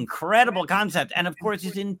 That's an incredible concept. And of course,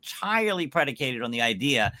 it's entirely predicated on the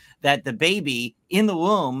idea that the baby in the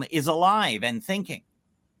womb is alive and thinking.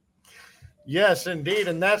 Yes, indeed.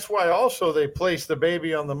 And that's why also they place the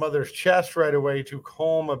baby on the mother's chest right away to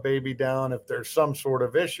calm a baby down if there's some sort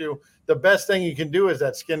of issue. The best thing you can do is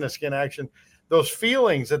that skin-to-skin action. Those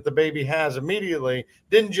feelings that the baby has immediately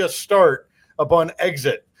didn't just start upon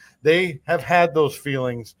exit. They have had those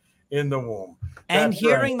feelings in the womb. And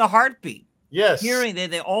hearing the heartbeat. Yes. Hearing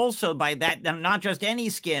they also, by that, not just any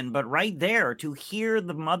skin, but right there, to hear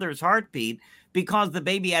the mother's heartbeat, because the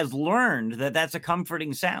baby has learned that that's a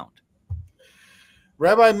comforting sound.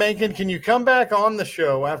 Rabbi Menken, can you come back on the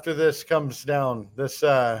show after this comes down? This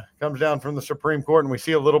comes down from the Supreme Court, and we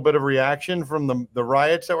see a little bit of reaction from the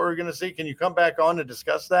riots that we're going to see. Can you come back on to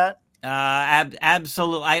discuss that?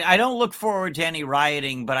 Absolutely. I don't look forward to any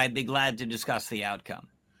rioting, but I'd be glad to discuss the outcome.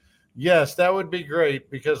 Yes, that would be great,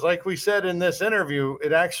 because like we said in this interview,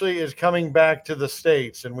 it actually is coming back to the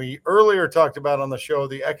states. And we earlier talked about on the show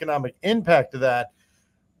the economic impact of that.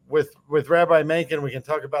 With Rabbi Menken, we can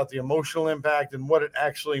talk about the emotional impact and what it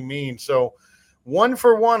actually means. So 1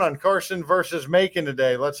 for 1 on Carson versus Menken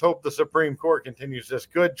today. Let's hope the Supreme Court continues this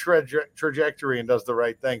good trajectory and does the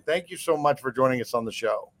right thing. Thank you so much for joining us on the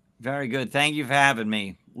show. Very good. Thank you for having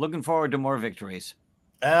me. Looking forward to more victories.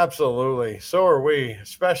 Absolutely. So are we,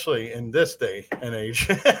 especially in this day and age.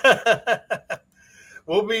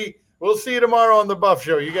 We'll see you tomorrow on the Buff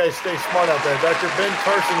Show. You guys stay smart out there. Dr. Ben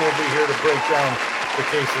Carson will be here to break down the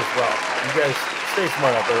case as well. You guys stay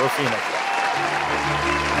smart out there. We'll see you next time.